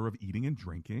not a matter of eating and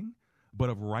drinking, but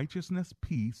of righteousness,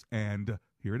 peace, and,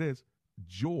 here it is,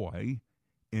 joy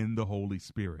in the Holy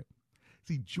Spirit.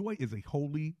 See, joy is a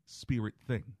Holy Spirit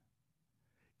thing.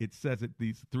 It says it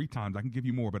these 3 times. I can give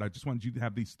you more, but I just wanted you to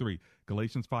have these 3.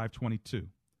 Galatians 5:22,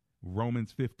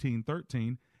 Romans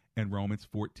 15:13, and Romans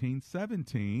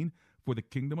 14:17. For the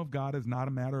kingdom of God is not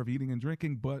a matter of eating and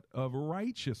drinking, but of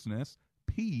righteousness,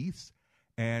 peace,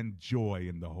 and joy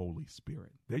in the Holy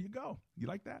Spirit. There you go. You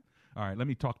like that? All right, let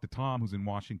me talk to Tom, who's in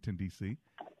Washington, D.C.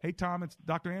 Hey, Tom, it's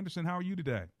Dr. Anderson. How are you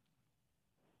today?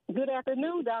 Good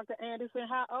afternoon, Dr. Anderson.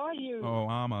 How are you? Oh,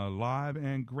 I'm alive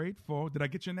and grateful. Did I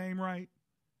get your name right?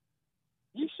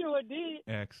 You sure did.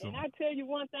 Excellent. And I tell you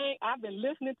one thing, I've been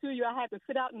listening to you. I had to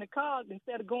sit out in the car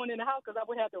instead of going in the house because I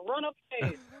would have to run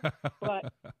upstairs.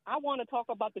 But I want to talk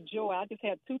about the joy. I just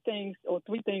have 2 things or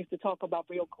 3 things to talk about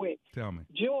real quick. Tell me.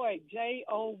 Joy,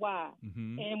 J-O-Y.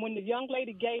 Mm-hmm. And when the young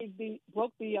lady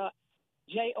broke the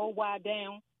J-O-Y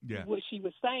down, what she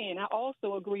was saying, I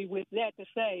also agree with that to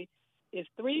say it's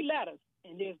 3 letters,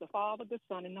 and there's the Father, the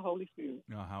Son, and the Holy Spirit.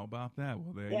 Now, how about that?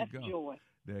 Well, there That's you go. Joy.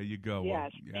 There you go.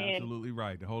 Yes. Well, you're absolutely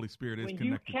right. The Holy Spirit is when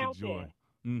connected you count to joy.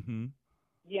 Mm-hmm.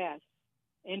 Yes.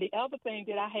 And the other thing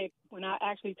that I had when I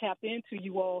actually tapped into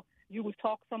you all,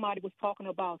 somebody was talking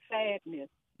about sadness.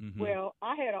 Mm-hmm. Well,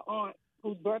 I had an aunt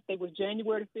whose birthday was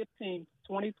January 15th,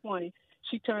 2020.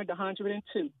 She turned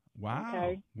 102. Wow.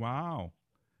 Okay? Wow.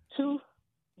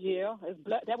 Yeah,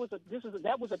 that was a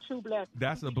true blessing.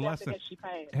 That's a blessing. That she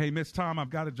passed. Hey, Miss Tom,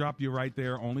 I've got to drop you right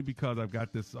there only because I've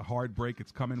got this hard break.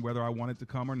 It's coming whether I want it to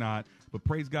come or not. But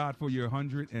praise God for your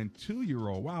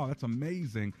 102-year-old. Wow, that's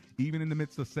amazing. Even in the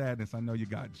midst of sadness, I know you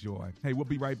got joy. Hey, we'll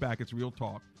be right back. It's Real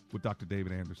Talk with Dr.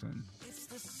 David Anderson. It's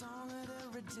the song of the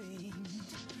redeemed,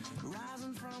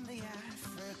 rising from the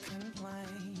African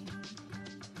plain.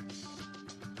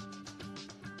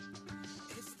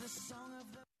 It's the song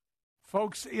of the...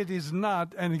 Folks, it is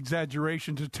not an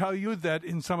exaggeration to tell you that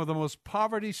in some of the most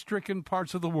poverty-stricken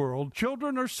parts of the world,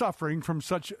 children are suffering from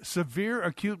such severe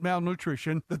acute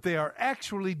malnutrition that they are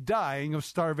actually dying of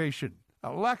starvation.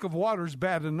 A lack of water is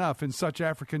bad enough in such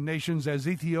African nations as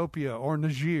Ethiopia or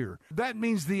Niger. That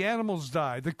means the animals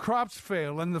die, the crops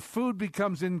fail, and the food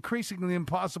becomes increasingly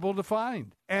impossible to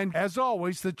find. And as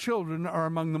always, the children are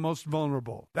among the most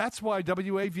vulnerable. That's why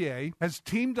WAVA has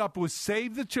teamed up with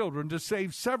Save the Children to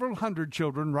save several hundred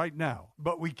children right now.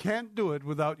 But we can't do it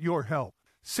without your help.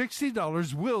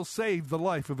 $60 will save the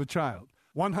life of a child.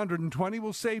 $120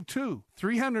 will save 2.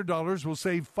 $300 will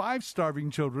save 5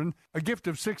 starving children. A gift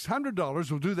of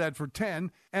 $600 will do that for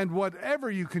 10. And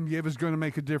whatever you can give is going to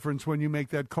make a difference when you make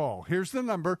that call. Here's the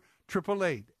number,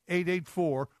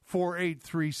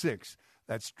 888-884-4836.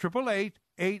 That's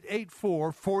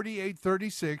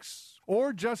 888-884-4836.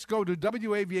 Or just go to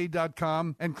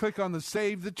WAVA.com and click on the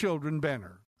Save the Children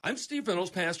banner. I'm Steve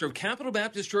Reynolds, pastor of Capital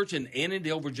Baptist Church in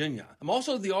Annandale, Virginia. I'm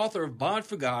also the author of Bond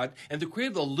for God and the creator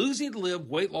of the Losing to Live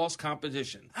weight loss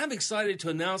competition. I'm excited to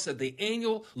announce that the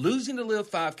annual Losing to Live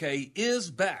 5K is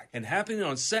back and happening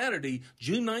on Saturday,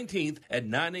 June 19th at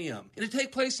 9 a.m. It'll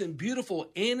take place in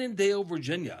beautiful Annandale,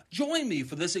 Virginia. Join me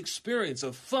for this experience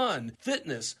of fun,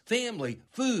 fitness, family,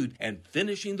 food, and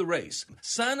finishing the race.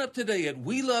 Sign up today at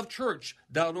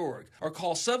welovechurch.org or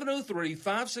call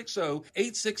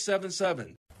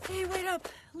 703-560-8677. Hey, wait up.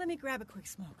 Let me grab a quick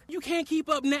smoke. You can't keep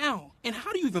up now. And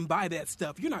how do you even buy that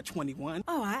stuff? You're not 21.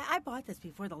 Oh, I bought this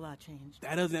before the law changed.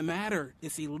 That doesn't matter.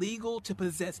 It's illegal to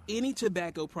possess any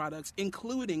tobacco products,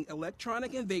 including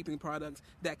electronic and vaping products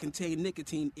that contain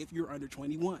nicotine if you're under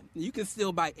 21. You can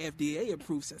still buy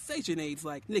FDA-approved cessation aids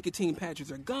like nicotine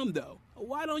patches or gum, though.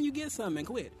 Why don't you get some and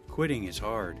quit? Quitting is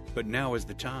hard, but now is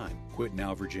the time. Quit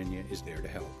Now Virginia is there to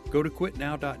help. Go to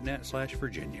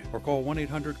quitnow.net/Virginia or call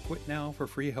 1-800-QUIT-NOW for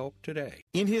free help today.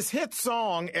 In his hit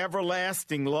song,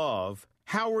 Everlasting Love,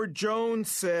 Howard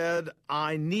Jones said,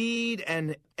 I need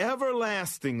an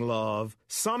everlasting love,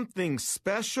 something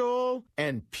special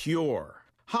and pure.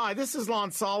 Hi, this is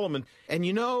Lon Solomon, and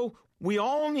you know, we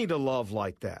all need a love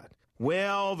like that.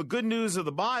 Well, the good news of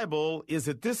the Bible is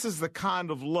that this is the kind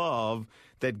of love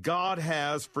that God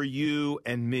has for you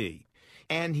and me.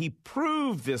 And he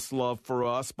proved this love for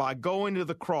us by going to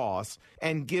the cross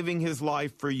and giving his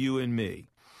life for you and me.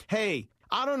 Hey,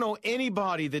 I don't know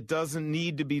anybody that doesn't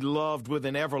need to be loved with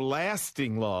an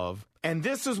everlasting love. And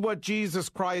this is what Jesus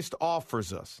Christ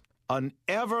offers us, an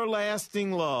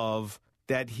everlasting love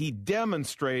that he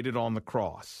demonstrated on the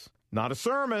cross. Not a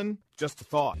sermon, just a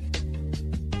thought.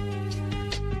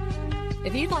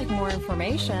 If you'd like more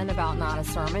information about Not a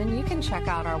Sermon, you can check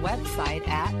out our website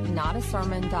at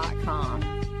notasermon.com.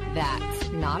 That's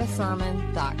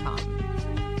notasermon.com.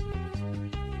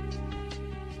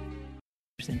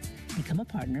 Become a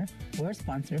partner or a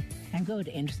sponsor and go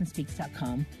to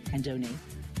andersonspeaks.com and donate.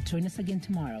 Join us again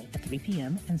tomorrow at 3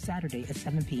 p.m. and Saturday at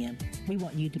 7 p.m. We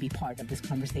want you to be part of this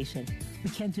conversation.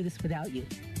 We can't do this without you.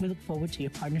 We look forward to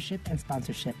your partnership and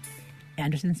sponsorship.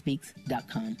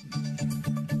 andersonspeaks.com.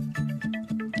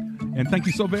 And thank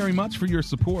you so very much for your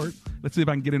support. Let's see if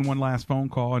I can get in one last phone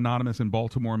call. Anonymous in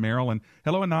Baltimore, Maryland.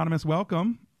 Hello, Anonymous.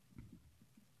 Welcome.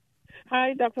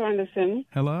 Hi, Dr. Anderson.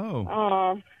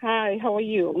 Hello. Hi, how are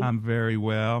you? I'm very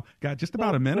well. Got just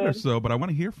about a minute or so, but I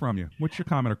want to hear from you. What's your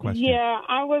comment or question? Yeah,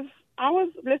 I was I was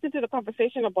listening to the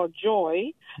conversation about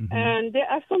joy, and there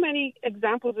are so many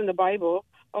examples in the Bible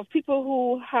of people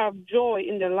who have joy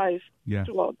in their life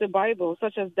throughout the Bible,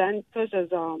 such as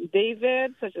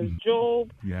David, such as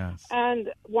Job. Yes.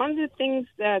 And one of the things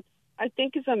that I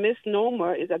think is a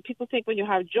misnomer is that people think when you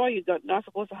have joy, you're not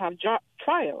supposed to have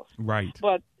trials. Right.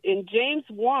 But in James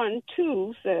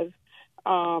 1:2 says,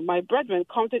 my brethren,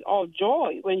 count it all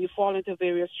joy when you fall into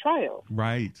various trials.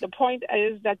 Right. The point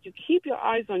is that you keep your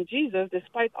eyes on Jesus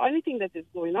despite anything that is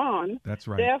going on. That's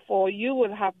right. Therefore, you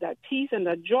will have that peace and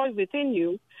that joy within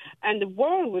you, and the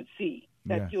world would see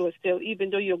that you are still,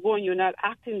 even though you're not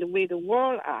acting the way the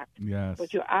world acts,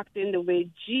 but you're acting the way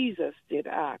Jesus did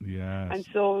act. Yes. And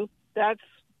so that's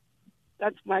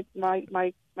my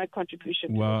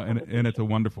contribution. Well, and it's a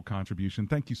wonderful contribution.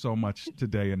 Thank you so much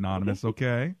today, Anonymous,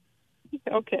 okay?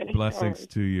 Okay. Blessings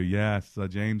to you. Yes.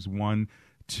 James 1,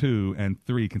 2, and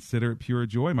 3. Consider it pure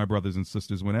joy, my brothers and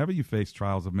sisters, whenever you face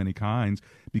trials of many kinds,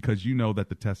 because you know that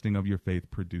the testing of your faith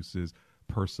produces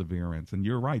perseverance. And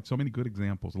you're right. So many good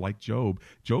examples, like Job.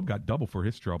 Job got double for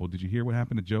his trouble. Did you hear what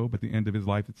happened to Job at the end of his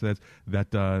life? It says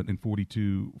that in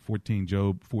 42:14,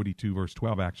 Job 42, verse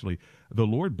 12, actually, the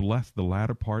Lord blessed the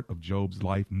latter part of Job's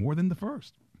life more than the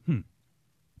first.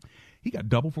 He got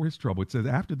double for his trouble. It says,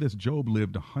 after this, Job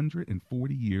lived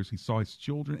 140 years. He saw his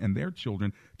children and their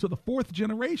children to the fourth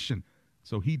generation.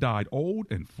 So he died old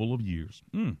and full of years.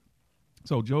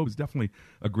 So Job is definitely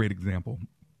a great example.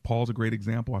 Paul's a great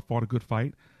example. I fought a good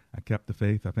fight. I kept the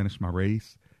faith. I finished my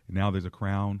race. And now there's a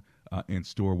crown in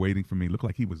store waiting for me. Looked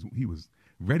like he was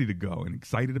ready to go and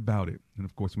excited about it. And,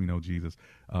 of course, we know Jesus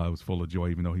was full of joy,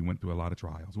 even though he went through a lot of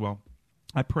trials. Well,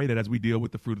 I pray that as we deal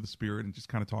with the fruit of the Spirit and just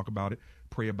kind of talk about it,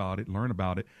 pray about it, learn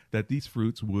about it, that these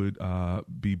fruits would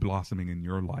be blossoming in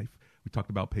your life. We talked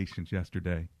about patience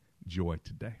yesterday, joy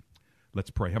today. Let's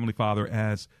pray. Heavenly Father,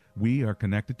 as we are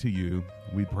connected to you,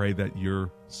 we pray that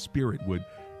your Spirit would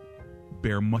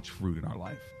bear much fruit in our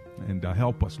life. And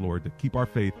help us, Lord, to keep our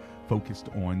faith focused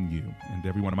on you. And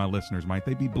every one of my listeners, might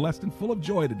they be blessed and full of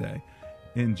joy today.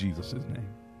 In Jesus' name,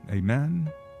 amen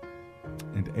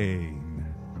and amen.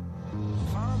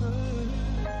 Father,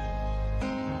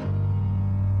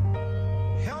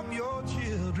 help your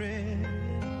children.